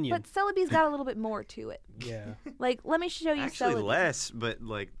 An onion. but Celebi's got a little bit more to it. Yeah. Like, let me show you Actually, Celebi. less, but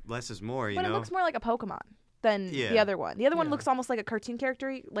like less is more. You But know. it looks more like a Pokemon than the Yeah. other one. The other one Yeah. looks almost like a cartoon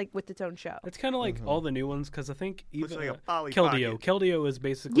character, like with its own show. It's kind of like Mhm. all the new ones because I think Looks even like a Polly Keldeo. Pocket. Keldeo is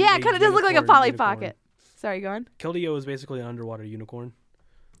basically Yeah, a it kind of does look like a unicorn Polly unicorn. Pocket. Sorry, go on. Keldeo is basically an underwater unicorn.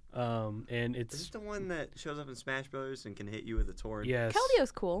 And Is it's this the one that shows up in Smash Bros. And can hit you with a torn? yes.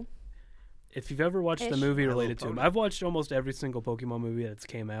 Keldeo's cool. If you've ever watched the Ish. movie My Little related to him, Pony. I've watched almost every single Pokemon movie that's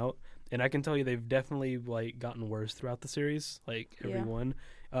came out, and I can tell you they've definitely like gotten worse throughout the series. Like every Yeah. one,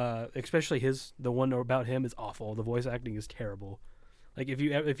 especially the one about him is awful. The voice acting is terrible. Like if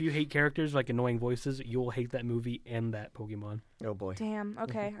you hate characters like annoying voices, you'll hate that movie and that Pokemon. Oh boy. Damn.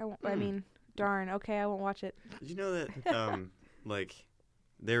 Okay. I mean, darn. Okay, I won't watch it. Did you know that like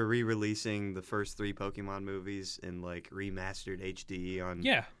they're re-releasing the first 3 Pokemon movies in like remastered HD on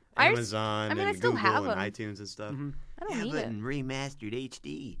Yeah. Amazon I mean, I and still Google have and 'em. iTunes and stuff? Mhm. I don't Yeah, need but it. in remastered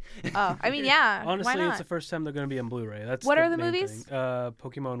HD. Oh, I mean, yeah. Honestly, why not? it's the first time they're going to be on Blu-ray. That's What are the main movies? thing.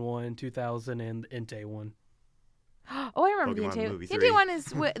 Pokemon 1, 2000, and Entei 1. Oh, I remember Pokemon the movie Entei. The 3. Entei one is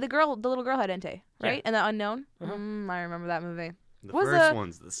the little girl had Entei, right? Yeah. And the unknown. Uh-huh. I remember that movie. The What was first the-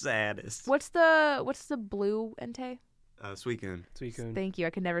 one's the saddest. What's the blue Entei? Suicune. Suicune. Thank you.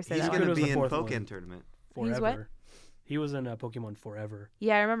 I could never say He's that Suicune one. gonna was be the in fourth Pokken one. tournament. Forever. He's what? He was in Pokemon Forever.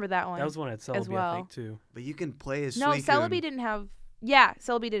 Yeah, I remember that one. That was one at Celebi, well. I think, too. But you can play as No, Suicune. Celebi didn't have. Yeah,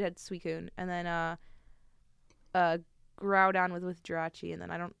 Celebi did have Suicune, and then Groudon was with Jirachi, and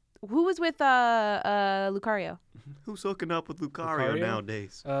then I don't. Who was with Lucario? Who's hooking up with Lucario, Lucario?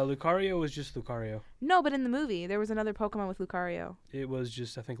 nowadays? Lucario was just Lucario. No, but in the movie there was another Pokemon with Lucario. It was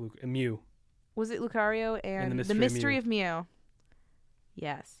just, I think, Mew. Was it Lucario and the the Mystery Mystery of Mew?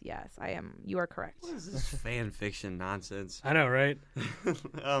 Yes, I am. You are correct. What is this fan fiction nonsense? I know, right?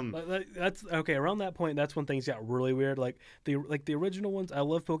 um, That's okay. Around that point, that's when things got really weird. Like the original ones, I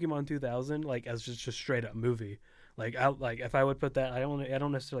love Pokemon 2000, like as just straight up movie. Like if I would put that, I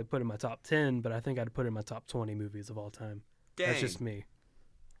don't necessarily put it in my top 10, but I think I'd put it in my top 20 movies of all time. dang. That's just me.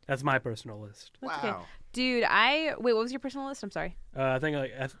 That's my personal list. That's okay. Wow. Dude, wait. What was your personal list? I'm sorry. I think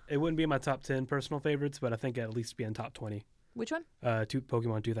it wouldn't be in my top 10 personal favorites, but I think it'd at least be in top 20. Which one?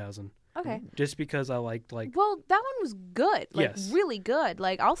 Pokemon 2000. Okay. Just because I liked Well, that one was good. Like Yes. really good.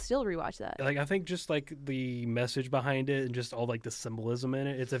 Like I'll still rewatch that. I think just like the message behind it and just all like the symbolism in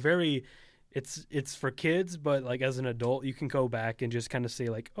it. It's for kids, but like as an adult, you can go back and just kind of say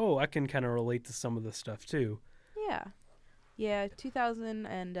like, oh, I can kind of relate to some of this stuff too. Yeah, 2000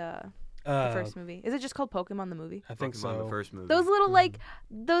 and the Uh, first movie. Is it just called Pokemon the movie? I think Pokemon, so. the first movie. Those little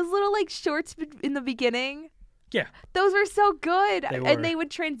like shorts in the beginning. Yeah. Those were so good. They were. And they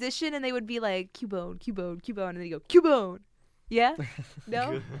would transition and they would be like Cubone, Cubone, Cubone, and then you go Cubone. Yeah?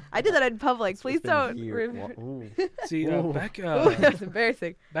 No? I did that in public. Please don't. See, Ooh. back Ooh, that's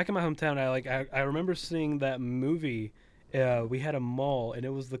embarrassing. back in my hometown, I remember seeing that movie. We had a mall, and it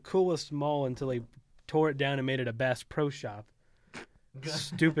was the coolest mall until they tore it down and made it a Bass Pro Shop.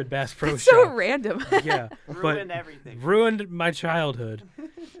 Stupid Bass Pro It's Shop. so random. Yeah, Ruined but everything. ruined my childhood.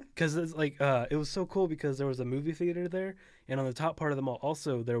 Because it's like it was so cool because there was a movie theater there, and on the top part of the mall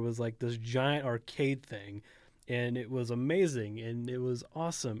also there was like this giant arcade thing, and it was amazing and it was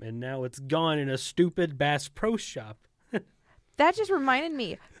awesome. And now it's gone in a stupid Bass Pro Shop. That just reminded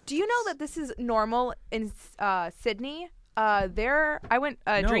me. Do you know that this is normal in Sydney? I went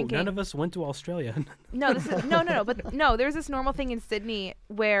No, drinking. none of us went to Australia. No, this is no. But no, there's this normal thing in Sydney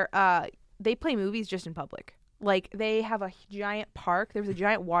where they play movies just in public. Like they have a giant park. There was a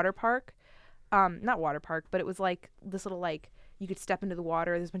giant water park not water park, but it was like this little like you could step into the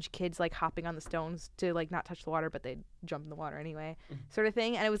water. There's a bunch of kids like hopping on the stones to like not touch the water, but they'd jump in the water anyway, sort of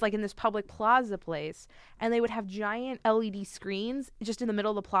thing. And it was like in this public plaza place, and they would have giant LED screens just in the middle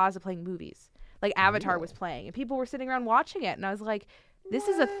of the plaza playing movies. Like Avatar was playing, and people were sitting around watching it, and I was like, this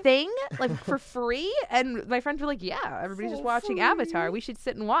is a thing, like for free? And my friends were like, yeah, everybody's just watching Avatar. We should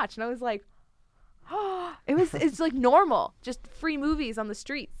sit and watch. And I was like, oh, it's like normal, just free movies on the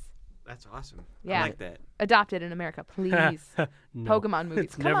streets. That's awesome. Yeah. I like that. Adopted in America, please. No. Pokemon movies.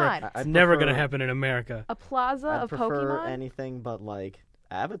 It's Come never, on. It's never going to happen in America. A plaza I'd of prefer Pokemon? anything but like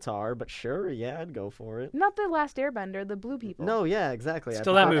Avatar, but sure, yeah, I'd go for it. Not the Last Airbender, the blue people. No, yeah, exactly.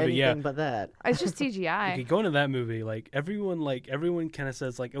 Still I'd that prefer movie, yeah. anything but that. It's just CGI. Okay, going to that movie, like everyone kind of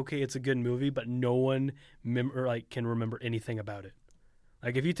says like, okay, it's a good movie, but no one can remember anything about it.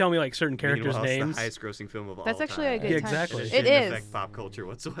 Like if you tell me like certain characters' Meanwhile, names, it's the highest-grossing film of all That's actually time. a good Yeah, time. exactly. It It didn't is. affect pop culture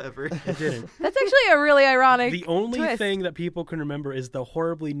whatsoever. it didn't. That's actually a really ironic The only twist. thing that people can remember is the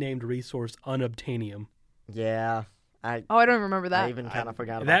horribly named resource unobtainium. Yeah, Oh, I don't remember that. I even kind of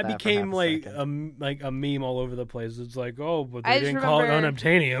forgot about That that. became for half a like second. a meme all over the place. It's like, oh, but I they just didn't call it remember-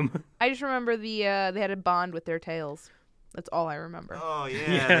 unobtainium. I just remember they had a bond with their tails. That's all I remember. Oh yeah,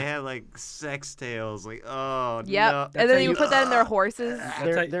 Yeah. they had like sex tails. Like Yep. oh no. That's And how then you you- put that in their horses.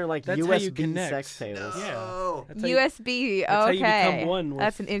 They're like that's how you USB connect. sex tails. Yeah. No. That's how you- USB. that's how you Okay. become one with-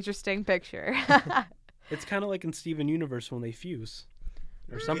 That's an interesting picture. it's kind of like in Steven Universe when they fuse,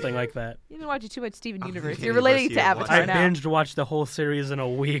 or something like that. You've been watching too much Steven Oh, Universe. yeah, You're relating University to of Avatar I Washington. now. binged watched the whole series in a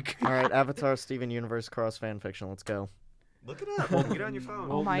week. All right, Avatar, Steven Universe, cross fan fiction. Let's go. Look it up. Get it on your phone.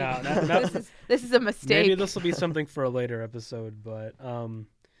 Well, Oh my! no, not- This is a mistake. Maybe this will be something for a later episode, but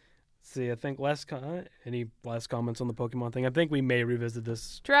see, I think any last comments on the Pokemon thing? I think we may revisit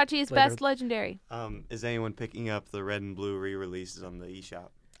this. Jirachi's later. best legendary. Is anyone picking up the red and blue re-releases on the eShop?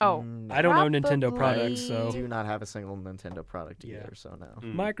 Oh, I don't know Nintendo Probably. products, so do not have a single Nintendo product Yeah. either, so no.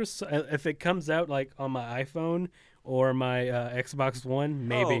 Microsoft. If it comes out like on my iPhone or my Xbox One,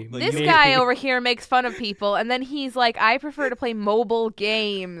 maybe. like this maybe. guy over here makes fun of people, and then he's like, "I prefer to play mobile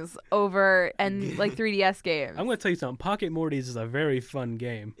games over and like 3DS games." I'm gonna tell you something. Pocket Mortys is a very fun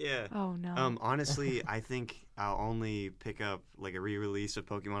game. Yeah. Oh no. Honestly, I think I'll only pick up like a re-release of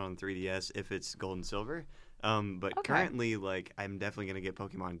Pokemon on 3DS if it's Gold and Silver. But Okay. currently, like, I'm definitely gonna get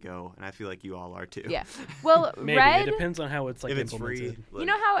Pokemon Go, and I feel like you all are too. Yeah. Well, Maybe Red. it depends on how it's like if it's implemented. free. You like,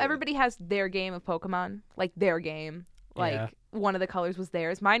 know how yeah. everybody has their game of Pokemon, like their game. Like Yeah. one of the colors was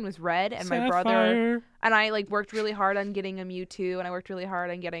theirs. Mine was red, and my brother Sapphire. and I like worked really hard on getting a Mewtwo, and I worked really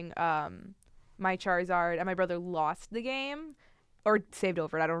hard on getting my Charizard, and my brother lost the game or saved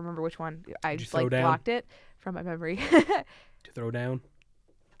over it. I don't remember which one. I Did you just throw like down? blocked it from my memory. To throw down?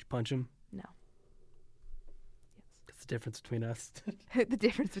 Did you punch him? No. That's the difference between us. The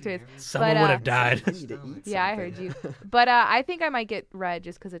difference between us. Someone But, would have died. I need to eat Yeah, I something. heard you. But I think I might get red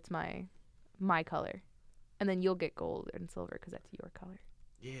just because it's my color, and then you'll get gold and silver because that's your color.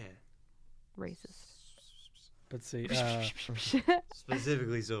 Yeah. Racist. Let's see.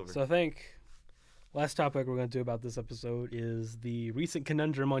 Specifically Silver. So I think last topic we're going to do about this episode is the recent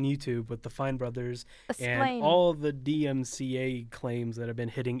conundrum on YouTube with the Fine Brothers Explain. and all the DMCA claims that have been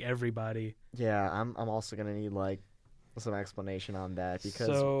hitting everybody. Yeah, I'm also gonna need like some explanation on that because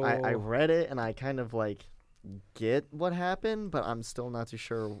So- I read it and I kind of like get what happened, but I'm still not too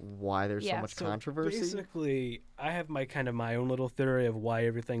sure why there's Yeah. so much So controversy. Basically, I have my own little theory of why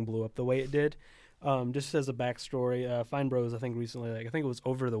everything blew up the way it did. Just as a backstory, Fine Bros, I think recently, I think it was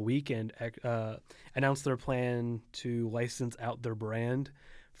over the weekend, announced their plan to license out their brand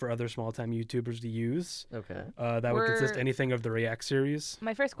for other small-time YouTubers to use. Okay. That would consist Were- anything of the React series.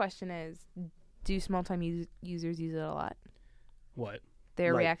 My first question is, do small-time users use it a lot? What?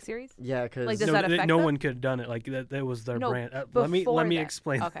 Their Like- React series? Yeah, because Like, does no, that affect no them? one could have done it. Like that was their No, brand. Let me before that.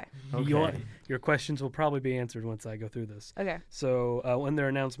 explain. Okay. Your questions will probably be answered once I go through this. Okay. So in their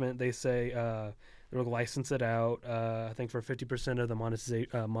announcement, they say they'll license it out. I think for 50% of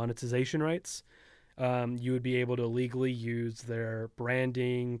the monetization rights, you would be able to legally use their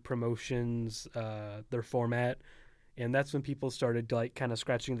branding, promotions, their format, and that's when people started like kind of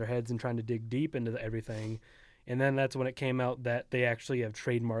scratching their heads and trying to dig deep into everything. And then that's when it came out that they actually have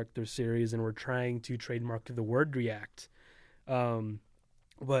trademarked their series and were trying to trademark the word React.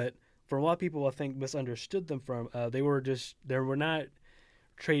 But for a lot of people, I think misunderstood them from they were not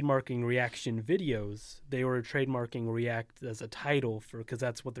trademarking reaction videos. They were trademarking React as a title because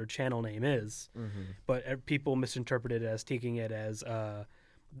that's what their channel name is. Mm-hmm. But people misinterpreted it as taking it as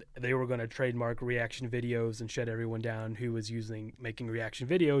they were going to trademark reaction videos and shut everyone down who was making reaction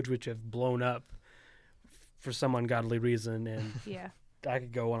videos, which have blown up for some ungodly reason. And Yeah. I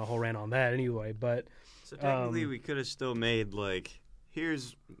could go on a whole rant on that anyway. But So technically, we could have still made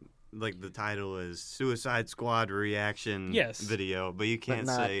here's the title is Suicide Squad reaction video, but you can't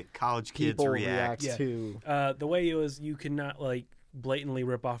not say college kids People react. Yeah. to. the way it was, you could not blatantly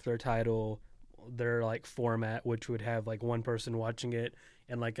rip off their title, their format, which would have one person watching it,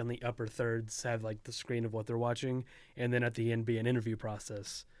 and on the upper thirds have the screen of what they're watching, and then at the end be an interview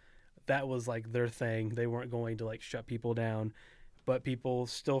process. That was their thing. They weren't going to shut people down, but people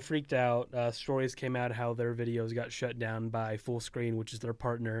still freaked out. Stories came out how their videos got shut down by Full Screen, which is their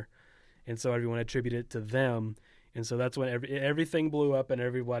partner, and so everyone attributed it to them. And so that's when everything blew up, and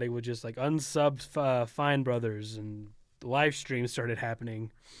everybody would just unsub Fine Brothers, and live streams started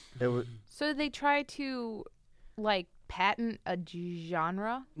happening. So they try to patent a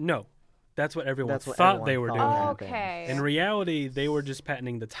genre? No, that's what everyone That's what thought everyone they were thought doing. happened. Okay. In reality, they were just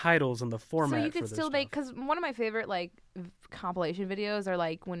patenting the titles and the format. So you could for their still make, stuff. because one of my favorite compilation videos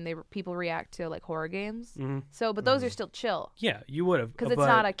are when people react to horror games. Mhm. So, but those are still chill Yeah, you would have, because it's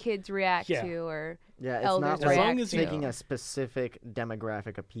not a kids react Yeah. to or Yeah, it's elders not As like long react as to. taking a specific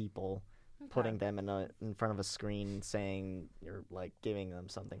demographic of people, Okay. putting them in front of a screen, saying you're giving them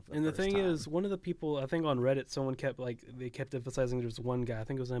something. For And the first thing time. is, one of the people, I think on Reddit, someone kept they kept emphasizing there's one guy, I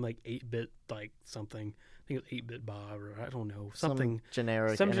think it was named 8-bit something. I think it was 8-bit Bob, or I don't know, something. some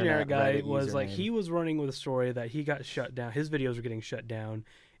generic Some generic internet guy Reddit was username. he was running with a story that he got shut down. His videos were getting shut down,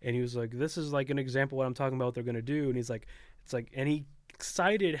 and he was like, "This is an example of what I'm talking about. What they're gonna do." And he's like, and he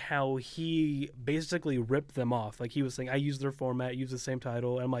cited how he basically ripped them off. He was saying, "I use their format, use the same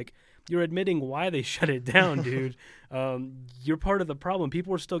title." And I'm like, "You're admitting why they shut it down, dude. You're part of the problem.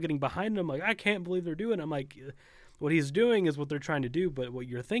 People are still getting behind him. I can't believe they're doing it." I'm like, what he's doing is what they're trying to do, but what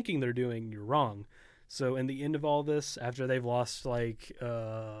you're thinking they're doing, you're wrong. So in the end of all this, after they've lost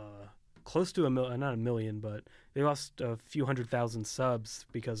close to not a million, but they lost a few 100,000 subs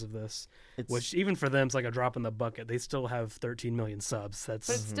because of this, which even for them is a drop in the bucket. They still have 13 million subs. But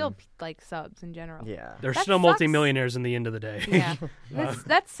it's still subs in general. Yeah. They're That still sucks. multimillionaires in the end of the day. Yeah,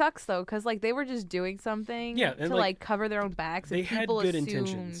 that sucks though, because they were just doing something Yeah, and, to cover their own backs. they and had people good assumed,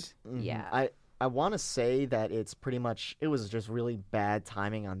 intentions. Mhm. Yeah, I want to say that it was just really bad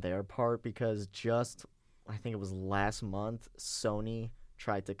timing on their part because I think it was last month, Sony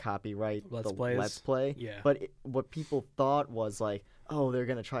tried to copyright Let's the Plays? Let's Play. Yeah. But what people thought was they're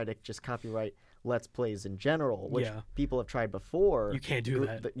going to try to just copyright Let's Plays in general, which Yeah. people have tried before. You can't do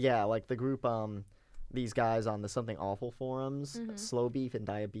that. The group, these guys on the Something Awful forums, Slow Beef and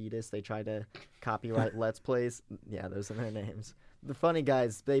Diabetes, they tried to copyright Let's Plays. Yeah, those are their names. The funny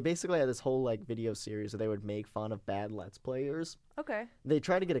guys, they basically had this whole video series where they would make fun of bad Let's Players. okay. They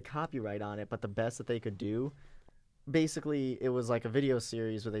tried to get a copyright on it, but the best that they could do, basically it was a video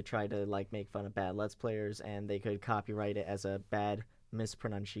series where they tried to make fun of bad Let's Players, and they could copyright it as a bad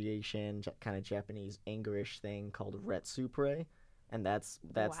mispronunciation, kind of Japanese English thing called Retsupre, and that's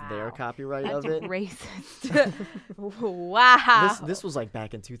their Wow. copyright That's of it. racist. Wow. This was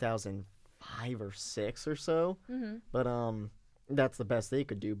back in 2005 or 6 or so. Mm-hmm. But that's the best they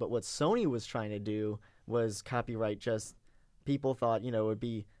could do. But what Sony was trying to do was copyright just people thought, it would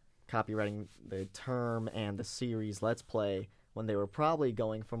be copywriting the term and the series Let's Play when they were probably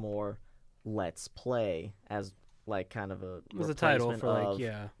going for more Let's Play as kind of a It was a title for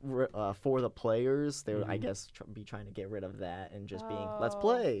replacement of, for the players. They would, I Mhm. guess, be trying to get rid of that and just being Oh. Let's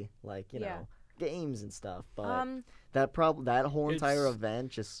Play, you Yeah. know, games and stuff. But that whole entire It's-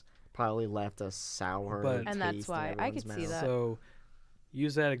 event just probably left a sour But- And that's taste in why I everyone's could see mouth. that. So,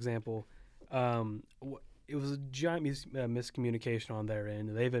 use that example. It was a giant miscommunication on their end.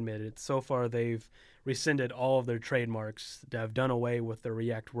 They've admitted it. So far, they've rescinded all of their trademarks. They've done away with the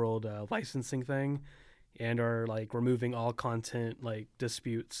React World licensing thing, and are removing all content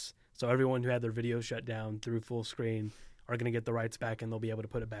disputes. So everyone who had their videos shut down through Full Screen are going to get the rights back, and they'll be able to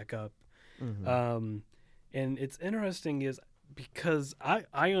put it back up. Mhm. And it's interesting is because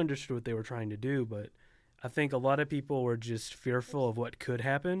I understood what they were trying to do, but I think a lot of people were just fearful of what could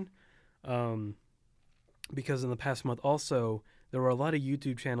happen. Because in the past month also, there were a lot of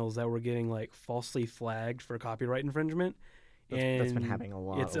YouTube channels that were getting falsely flagged for copyright infringement. That's been happening a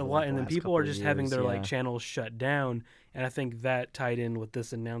lot. It's a over lot, the and then last people couple are of just having years, their yeah. channels shut down, and I think that tied in with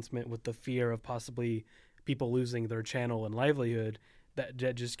this announcement, with the fear of possibly people losing their channel and livelihood, that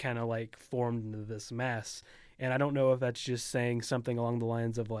just kind of formed into this mess. And I don't know if that's just saying something along the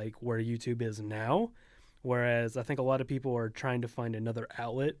lines of where YouTube is now, whereas I think a lot of people are trying to find another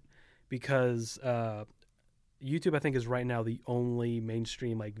outlet because YouTube, I think, is right now the only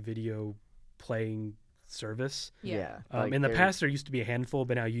mainstream video playing service. Yeah. like, In the there- past, there used to be a handful,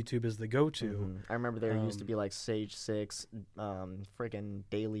 but now YouTube is the go-to. Mhm. I remember there used to Um, be like Sage 6, friggin'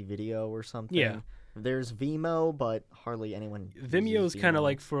 Daily Video or something. Yeah. There's Vimeo, but hardly anyone. Vimeo is uses kind of Vimeo.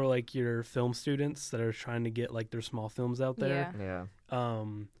 like for like your film students that are trying to get like their small films out there. Yeah. Yeah.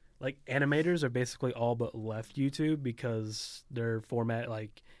 Like animators are basically all but left YouTube because their format,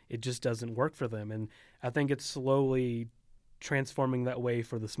 like, it just doesn't work for them. And I think it's slowly transforming that way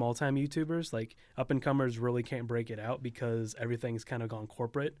for the small time YouTubers. Like, up and comers really can't break it out because everything's kind of gone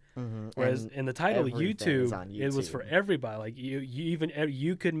corporate. Whereas And in the title of everything is YouTube, on it was for YouTube. everybody. Like,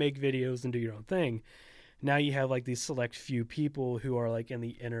 you could make videos and do your own thing. Now you have like these select few people who are like in the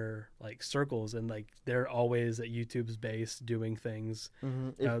inner like circles, and like they're always at YouTube's base doing things.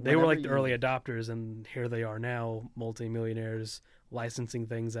 They were like the early adopters, and here they are now, multimillionaires, licensing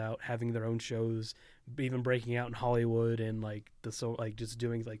things out, having their own shows, even breaking out in Hollywood, and like just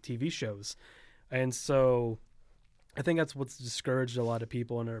doing like TV shows. And so I think that's what's discouraged a lot of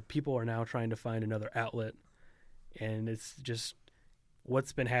people, and people are now trying to find another outlet. And it's just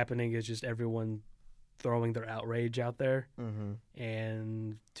what's been happening is just everyone throwing their outrage out there.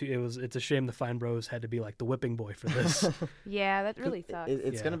 And it's a shame the Fine Bros had to be like the whipping boy for this. Yeah, that really sucks.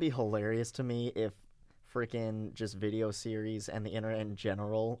 It's Yeah. gonna be hilarious to me if freaking just video series and the internet in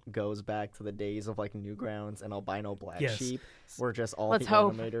general goes back to the days of like Newgrounds and Albino Black Yes. Sheep, where just all Let's the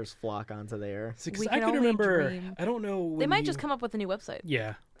hope. animators flock onto there. See, 'cause We I can can only remember. dream. I don't know. They when might just come up with a new website.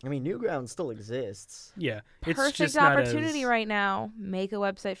 Yeah, I mean, Newgrounds still exists. yeah. It's Perfect just not opportunity as- right now. Make a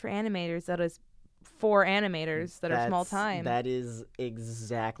website for animators that is for animators that are small time. That is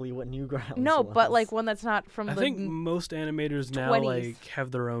exactly what Newgrounds No, was. but like one that's not from I the think most animators now 20s. like have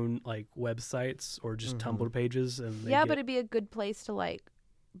their own like websites or just Tumblr pages, and they yeah, get, but it'd be a good place to like,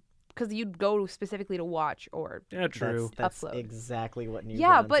 because you'd go specifically to watch or yeah, true. That's upload. exactly what Newgrounds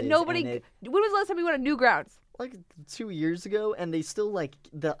yeah, but is, nobody. and it- When was the last time you went to Newgrounds? like 2 years ago, and they still like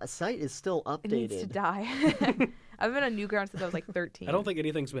the site is still updated. It needs to die. I've been on Newgrounds since I was like 13. I don't think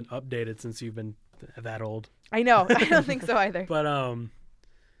anything's been updated since you've been that old. I know. I don't think so either. But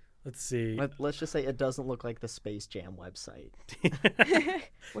let's see. Let's just say it doesn't look like the Space Jam website.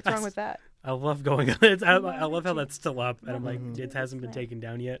 What's wrong with that? I love going on it. I love how that's still up, and I'm like, it hasn't been taken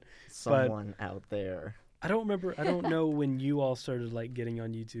down yet. Someone out there. I don't remember. I don't know when you all started like getting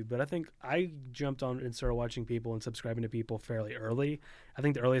on YouTube, but I think I jumped on and started watching people and subscribing to people fairly early. I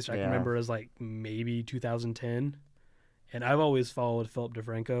think the earliest I can Yeah. remember is like maybe 2010, and I've always followed Philip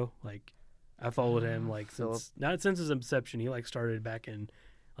DeFranco. Like, I followed him like since not since his inception. He like started back in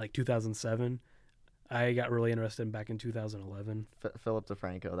like 2007. I got really interested in back in 2011. Philip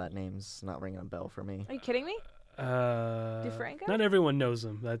DeFranco. That name's not ringing a bell for me. Are you kidding me? DeFranco? Not everyone knows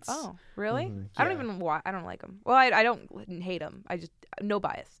him. That's Oh, really? Mhm. I don't Yeah. even I don't like him. Well, I don't hate him. I just no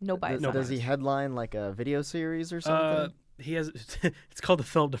bias. No bias. on Does him. he headline like a video series or something? he has. It's called the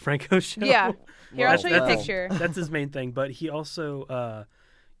Philip DeFranco Show. Yeah. Here, I'll Well, show you a that's- picture. That's his main thing. But he also,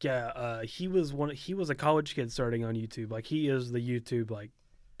 he was a college kid starting on YouTube. Like, he is the YouTube like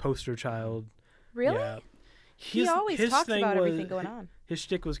poster child. Really? Yeah. He always his talks thing about was- everything going on. His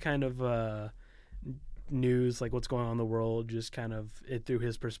shtick was kind of news, like what's going on in the world, just kind of it through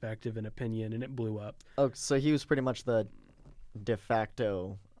his perspective and opinion, and it blew up. Oh, so he was pretty much the de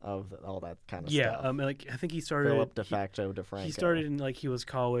facto of all that kind of Yeah, stuff. like I think he started. Philip de facto DeFranco. He started in like he was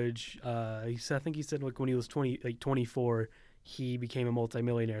college. I think he said like when he was 24, he became a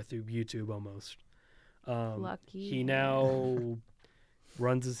multimillionaire through YouTube almost. Lucky He him. now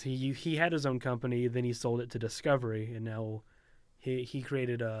runs he had his own company, then he sold it to Discovery, and now he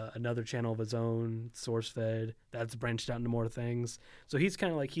created another channel of his own, SourceFed, that's branched out into more things. So he's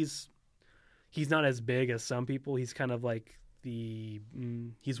kind of like he's not as big as some people. He's kind of like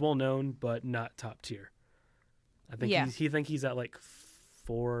he's well known but not top tier. I think Yeah. he's at like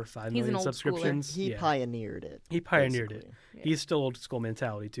 4 or 5 He's an million old schooler. subscriptions. He Yeah. pioneered it. He pioneered it. basically. Yeah. He's still old school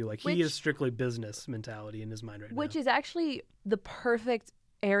mentality too. Like he Which- is strictly business mentality in his mind right Which now. is actually the perfect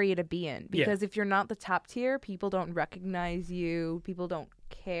area to be in, Yeah. because if you're not the top tier, people don't recognize you. People don't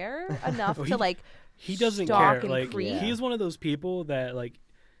care enough Well, to like. He doesn't stalk care. and Like creep. he's one of those people that like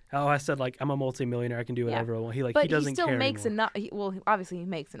how I said like I'm a multimillionaire. I can do Yeah. whatever I want. He But he doesn't still care makes anymore. enough. Well, obviously he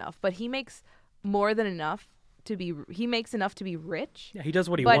makes enough, but he makes more than enough to be. He makes enough to be rich. Yeah, he does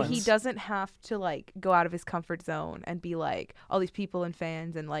what he But wants. he doesn't have to like go out of his comfort zone and be like all these people and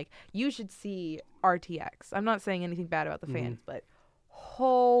fans and like you should see RTX. I'm not saying anything bad about the Mm-hmm. fans, but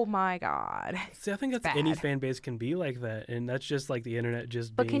oh my god. See, I think that's any bad. fan base can be like that, and that's just like the internet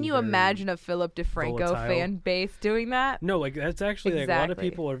just. But can being you very imagine a Philip DeFranco volatile. fan base doing that? No, like that's actually like, a lot of Exactly.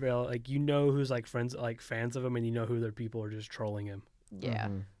 people are like who's like friends like fans of him, and who's their people are just trolling him. Yeah.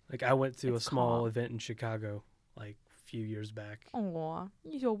 Mhm. Like I went to a It's small calm. event in Chicago like a few years back. Aw,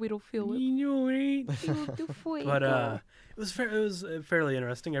 you we don't feel it. You know, right? But it was fairly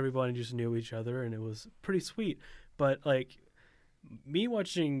interesting. Everybody just knew each other, and it was pretty sweet. But like me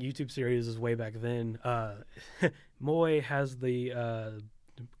watching YouTube series is way back then. Moy has the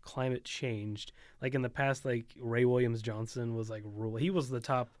climate changed. Like in the past, like Ray Williams Johnson was like rule. He was the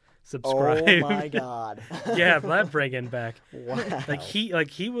top subscribed. Oh my god. Yeah, that bringing back. Wow. He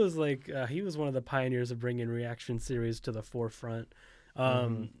was one of the pioneers of bringing reaction series to the forefront.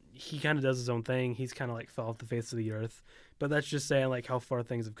 He kind of does his own thing. He's kind of like fell off the face of the earth. But that's just saying like how far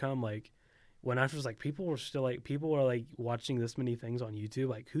things have come. Like when I was like, people are like watching this many things on YouTube.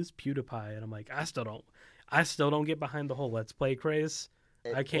 Like who's PewDiePie? And I'm like, I still don't get behind the whole Let's Play craze.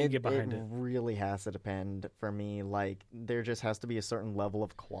 I can't get behind it. It really has to depend for me. Like there just has to be a certain level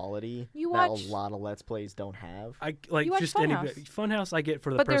of quality You that watch- a lot of Let's Plays don't have. I like You watch just Funhouse. Funhouse. I get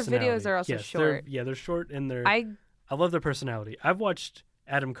for the But their personality. videos are also Yes, short. they're short and I love their personality. I've watched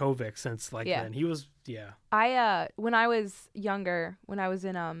Adam Kovic since like Yeah. then. He was when I was younger, when I was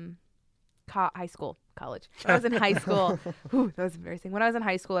in college. When I was in high school, that was embarrassing. When I was in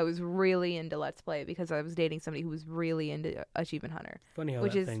high school, I was really into Let's Play because I was dating somebody who was really into Achievement Hunter. funny how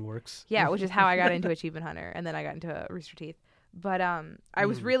Which that is- thing works. Yeah, which is how I got into Achievement Hunter, and then I got into Rooster Teeth. But I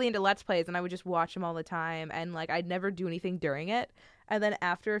was really into Let's Plays, and I would just watch them all the time, and like I'd never do anything during it. And then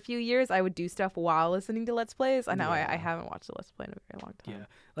after a few years, I would do stuff while listening to Let's Plays, and now I haven't watched a Let's Play in a very long time. Yeah,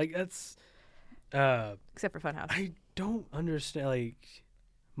 like that's. Except for Funhouse. I don't understand. Like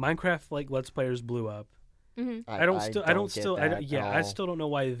Minecraft, like Let's Players blew up. Mm-hmm. I don't I still don't know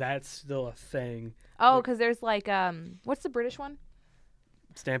why that's still a thing. Oh, because there's like what's the British one?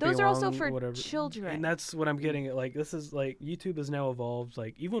 Stamping Those are also along, for whatever. children. And that's what I'm getting at. Like this is like YouTube has now evolved.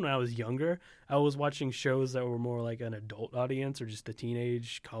 Like even when I was younger, I was watching shows that were more like an adult audience or just a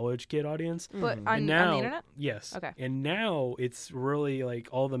teenage college kid audience. But Mhm. on, And now, on the internet? yes. Okay. And now it's really like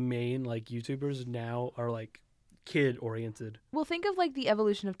all the main like YouTubers now are like kid oriented. Well, think of like the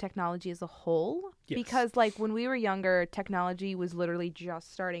evolution of technology as a whole. Yes. Because like when we were younger, technology was literally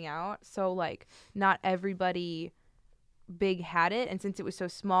just starting out. So like not everybody big had it, and since it was so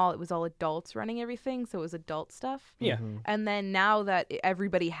small, it was all adults running everything, so it was adult stuff. Yeah. And then now that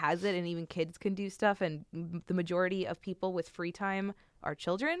everybody has it and even kids can do stuff, and the majority of people with free time are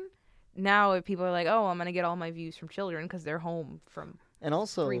children, now people are like, oh, I'm going to get all my views from children because they're home from And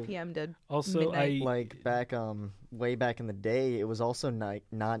also 3 p.m. to Also, midnight. like back way back in the day, it was also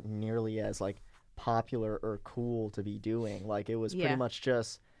not nearly as like popular or cool to be doing. Like it was Yeah. pretty much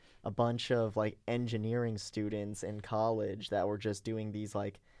just a bunch of like engineering students in college that were just doing these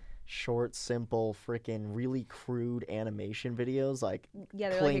like short, simple, freaking really crude animation videos, like yeah,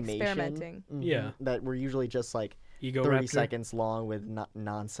 they're like claymation. experimenting. Mhm. Yeah. That were usually just like Ego 30 Raptor. seconds long with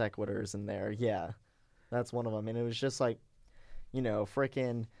non sequiturs in there. Yeah, that's one of them. And it was just like,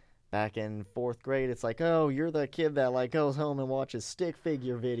 freaking back in 4th grade, it's like, oh, you're the kid that like goes home and watches stick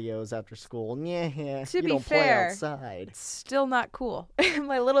figure videos after school. Yeah, To you be don't fair, play outside. It's still not cool.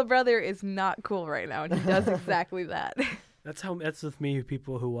 My little brother is not cool right now, and he does exactly that. That's with me.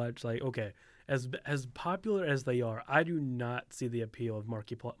 People who watch like as popular as they are, I do not see the appeal of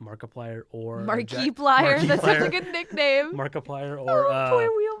Markiplier or Markiplier, that's such a Markiplier. good nickname. Markiplier or Oh, poor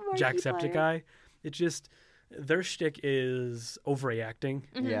wheel Jacksepticeye. Markiplier. It just their shtick is overreacting.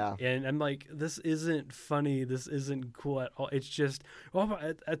 Mhm. Yeah. And I'm like, this isn't funny. This isn't cool at all. It's just,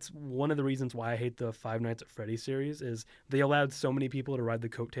 that's one of the reasons why I hate the Five Nights at Freddy's series is they allowed so many people to ride the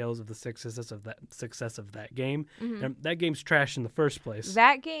coattails of the success of that game. Mhm. And that game's trash in the first place.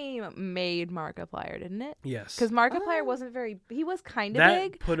 That game made Markiplier, didn't it? Yes. Because Markiplier wasn't he was kind of that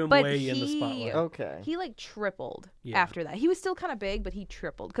big, put him but way in the he- spotlight. Okay. he like tripled Yeah. after that. He was still kind of big, but he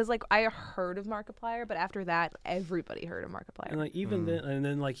tripled. Because like I heard of Markiplier, but after that, everybody heard of Markiplier. And like even then, and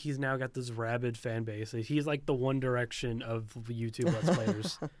then like he's now got this rabid fan base. Like, he's like the One Direction of YouTube Let's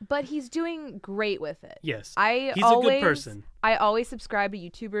Players. But he's doing great with it. Yes, He's a good person. I always subscribe to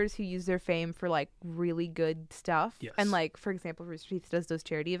YouTubers who use their fame for like really good stuff. Yes. And like, for example, Rooster Teeth does those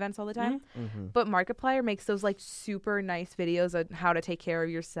charity events all the time. Mm-hmm. But Markiplier makes those like super nice videos on how to take care of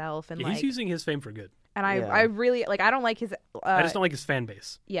yourself and Yeah, like. he's using his fame for good. And Yeah. I really like. I don't like his. I just don't like his fan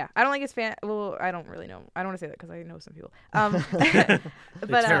base. Yeah, I don't like his fan. Well, I don't really know. I don't want to say that because I know some people.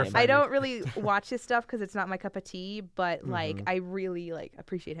 But terrify I me. don't really watch his stuff because it's not my cup of tea. But like, Mhm. I really like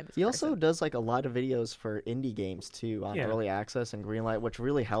appreciate him. As He a also person. does like a lot of videos for indie games too on Yeah. early access and Greenlight, which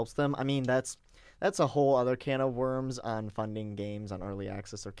really helps them. I mean, that's that's a whole other can of worms on funding games on early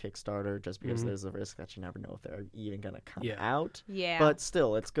access or Kickstarter, just because Mhm. there's a risk that you never know if they're even gonna come Yeah. out. Yeah. But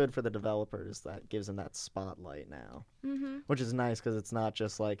still, it's good for the developers that gives them that spotlight now, which is nice because it's not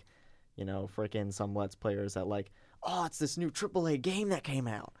just like, freaking some Let's Players that like, oh, it's this new AAA game that came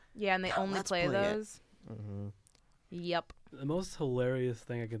out. Yeah, and they only Let's play play it. those. Mm-hmm. Yep. The most hilarious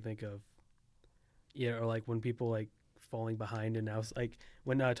thing I can think of, or like when people like falling behind, and now it's like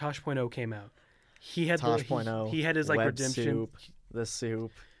when Tosh.0 came out, he had he had his like Web redemption. Soup, the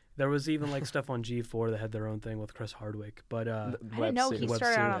soup. There was even like stuff on G4 that had their own thing with Chris Hardwick, but I didn't know he Web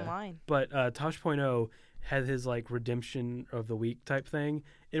started out Soup. online. But Tosh.0 had his like redemption of the week type thing.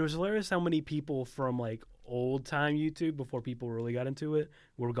 It was hilarious how many people from like old time YouTube, before people really got into it,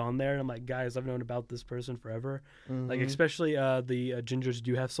 were gone there. And I'm like, guys, I've known about this person forever. Like Mhm. especially the Gingers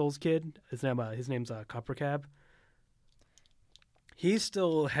Do Have Souls kid. His name's Copper Cab. He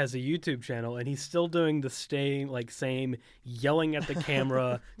still has a YouTube channel, and he's still doing the same yelling at the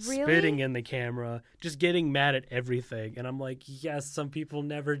camera, Really? spitting in the camera, just getting mad at everything. And I'm like, yes, some people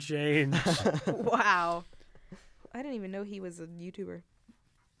never change. Wow. I didn't even know he was a YouTuber.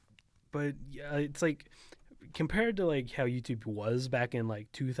 But yeah, it's like compared to like how YouTube was back in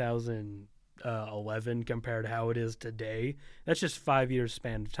like 2011 compared to how it is today, that's just 5 years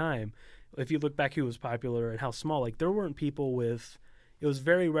span of time. If you look back who was popular and how small, like there weren't people with, it was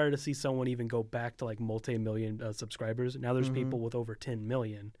very rare to see someone even go back to like multi-million subscribers. Now there's people with over 10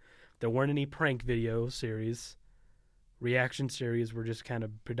 million. There weren't any prank video series. Reaction series were just kind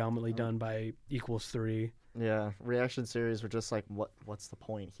of predominantly done by =3. Yeah, reaction series were just like, what's the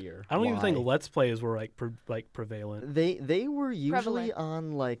point here? I don't even think Why? Let's Plays were like prevalent. They were usually Prevalent.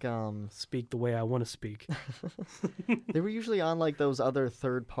 on like Speak the way I want to speak. they were usually on like those other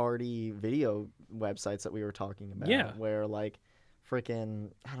third party video websites that we were talking about. Yeah. Where like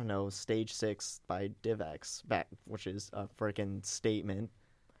freaking I don't know, Stage 6 by DivX which is a freaking statement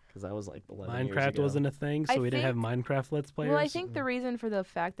because that was like 11 years Minecraft ago. wasn't a thing, so I we didn't have think- Minecraft Let's Players. Well, I think the reason for the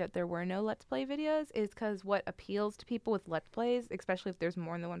fact that there were no Let's Play videos is because what appeals to people with Let's Plays, especially if there's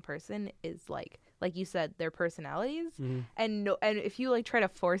more than one person, is like you said, their personalities. Mhm. And if you like try to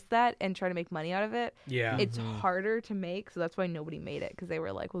force that and try to make money out of it, Yeah. it's harder to make. So that's why nobody made it, because they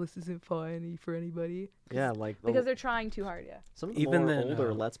were like, well, this isn't funny for anybody. Yeah, like Because they're trying too hard. Yeah. some of the Even more then,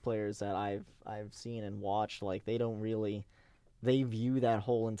 older Let's Players that I've seen and watched, like they don't really. They view that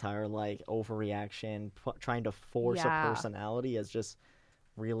whole entire like overreaction, trying to force Yeah. a personality as just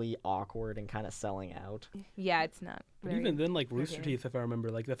really awkward and kind of selling out. Yeah, it's not. But very even then, like Rooster entertaining. Teeth, if I remember,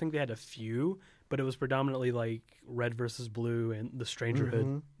 like I think they had a few, but it was predominantly like Red versus Blue and the Strangerhood.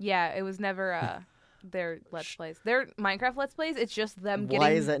 Mhm. Yeah, it was never their Let's Plays. Their Minecraft Let's Plays, it's just them getting.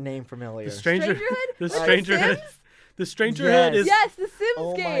 Why is that name familiar? The Stranger, Strangerhood? the Or The Strangerhood, Sims? the Strangerhood is. Yes, the Sims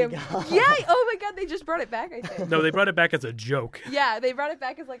Oh my game. God. Yeah. Oh my God, they just brought it back. I think. No, they brought it back as a joke. Yeah, they brought it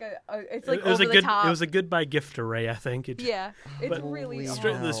back as like it's like it was over a the good. top. It was a goodbye gift to Ray, I think. Yeah, it's But really. Holy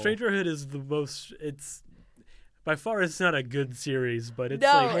awful. Wow. The Strangerhood is the most. It's by far it's not a good series, but it's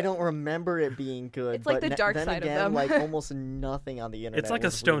No. like I don't remember it being good. It's like but the dark then side of again, them. like almost nothing on the internet. it's like a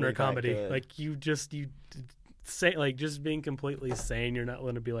was stoner really that comedy. good. Like you say like just being completely sane. You're not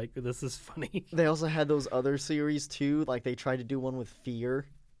going to be like this is funny. They also had those other series too. Like they tried to do one with Fear.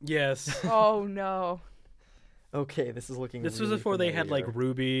 Yes. Oh no. Okay, this is looking. This was really before they had like familiar.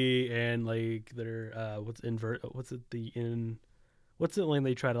 Ruby and like their what's it when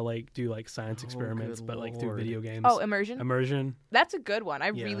they try to like do like science Oh, experiments good but like through lord. video games. Oh, immersion. Immersion. That's a good one.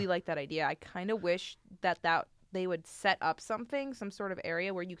 I Yeah. really like that idea. I kind of wish that they would set up some sort of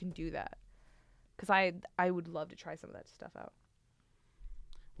area where you can do that. Because I would love to try some of that stuff out.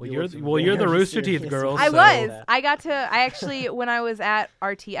 Well, You you're look the very Rooster Teeth serious girl. about I so- was. I actually when I was at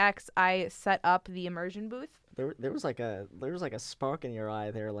RTX, I set up the immersion booth. There was like a spark in your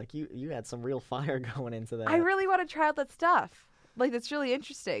eye there. Like you had some real fire going into that. I really want to try out that stuff. Like that's really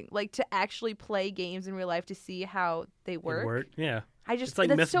interesting. Like to actually play games in real life to see how they It work. worked. Yeah. I just It's like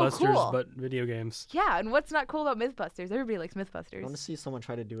that's so Mythbusters cool. but video games. Yeah, and what's not cool about Mythbusters? Everybody likes I want to Mythbusters. see someone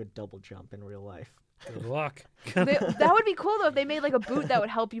try to do a double jump in real life. Good luck. That would be cool though if they made like a boot that would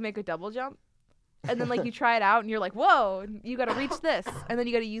help you make a double jump. And then like you try it out and you're like, whoa, you got to reach this, and then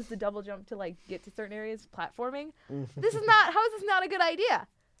you got to use the double jump to like get to certain areas, platforming. This is not. How is this not a good idea?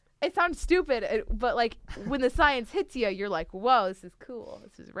 It sounds stupid, but like when the science hits you, you're like, whoa, this is cool.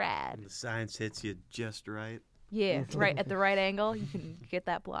 This is rad. And the science hits you just right. Yeah, right at the right angle, you can get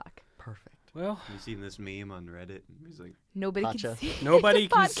that block. Perfect. Well, You seen this meme on Reddit? He's like, Nobody Gotcha. can see. nobody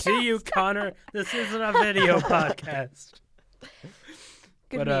It's a can see you, podcast. Connor. This isn't a video podcast.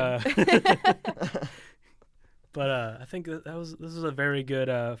 Good But meme. I think this was a very good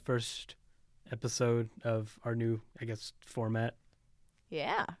first episode of our new, I guess, format.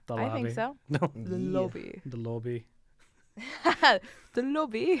 Yeah, The I think lobby. so. No, The Yeah. lobby. the lobby. The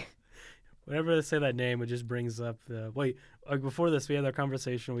lobby. Whenever they say that name, it just brings up the wait. Like before this, we had our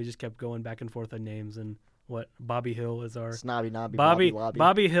conversation. We just kept going back and forth on names and what Bobby Hill is our Snobby Nobby Bobby. Lobby.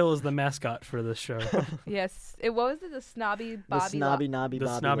 Bobby Hill is the mascot for this show. Yes. What was it? The snobby The Bobby. Snobby Nobby the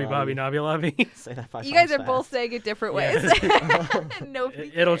Bobby snobby Bobby Lobby. Nobby Lobby. Say that 5 You guys times are both fast. saying it different Yeah. ways.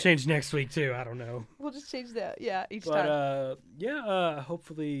 Nobody It'll cares. change next week too. I don't know. We'll just change that. Yeah, each But time.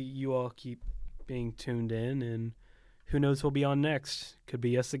 hopefully you all keep being tuned in, and who knows who'll be on next? Could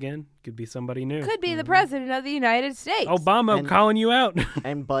be us again. Could be somebody new. Could be the president of the United States. Obama And- calling you out.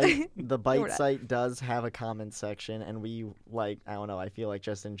 And the we're Byte not. site does have a comment section, and we I don't know, I feel like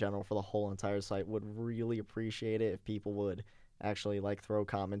just in general for the whole entire site would really appreciate it if people would actually throw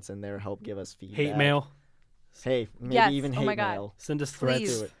comments in there, help give us feedback. Hate mail. Hey, maybe Yes, even oh hate my God. mail. Send us Please.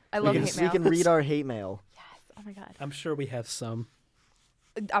 threats. Do it. I love we hate can, mail. we can read our hate mail. Yes. Oh my God. I'm sure we have some.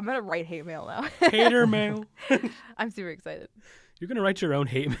 I'm gonna write hate mail now. Hater mail. I'm super excited. You're gonna write your own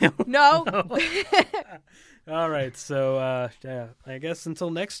hate mail. No. All right. So I guess until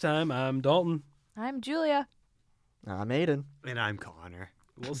next time, I'm Dalton. I'm Julia. I'm Aiden. And I'm Connor.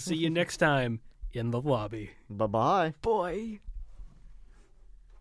 We'll see you next time in the lobby. Bye-bye. Boy.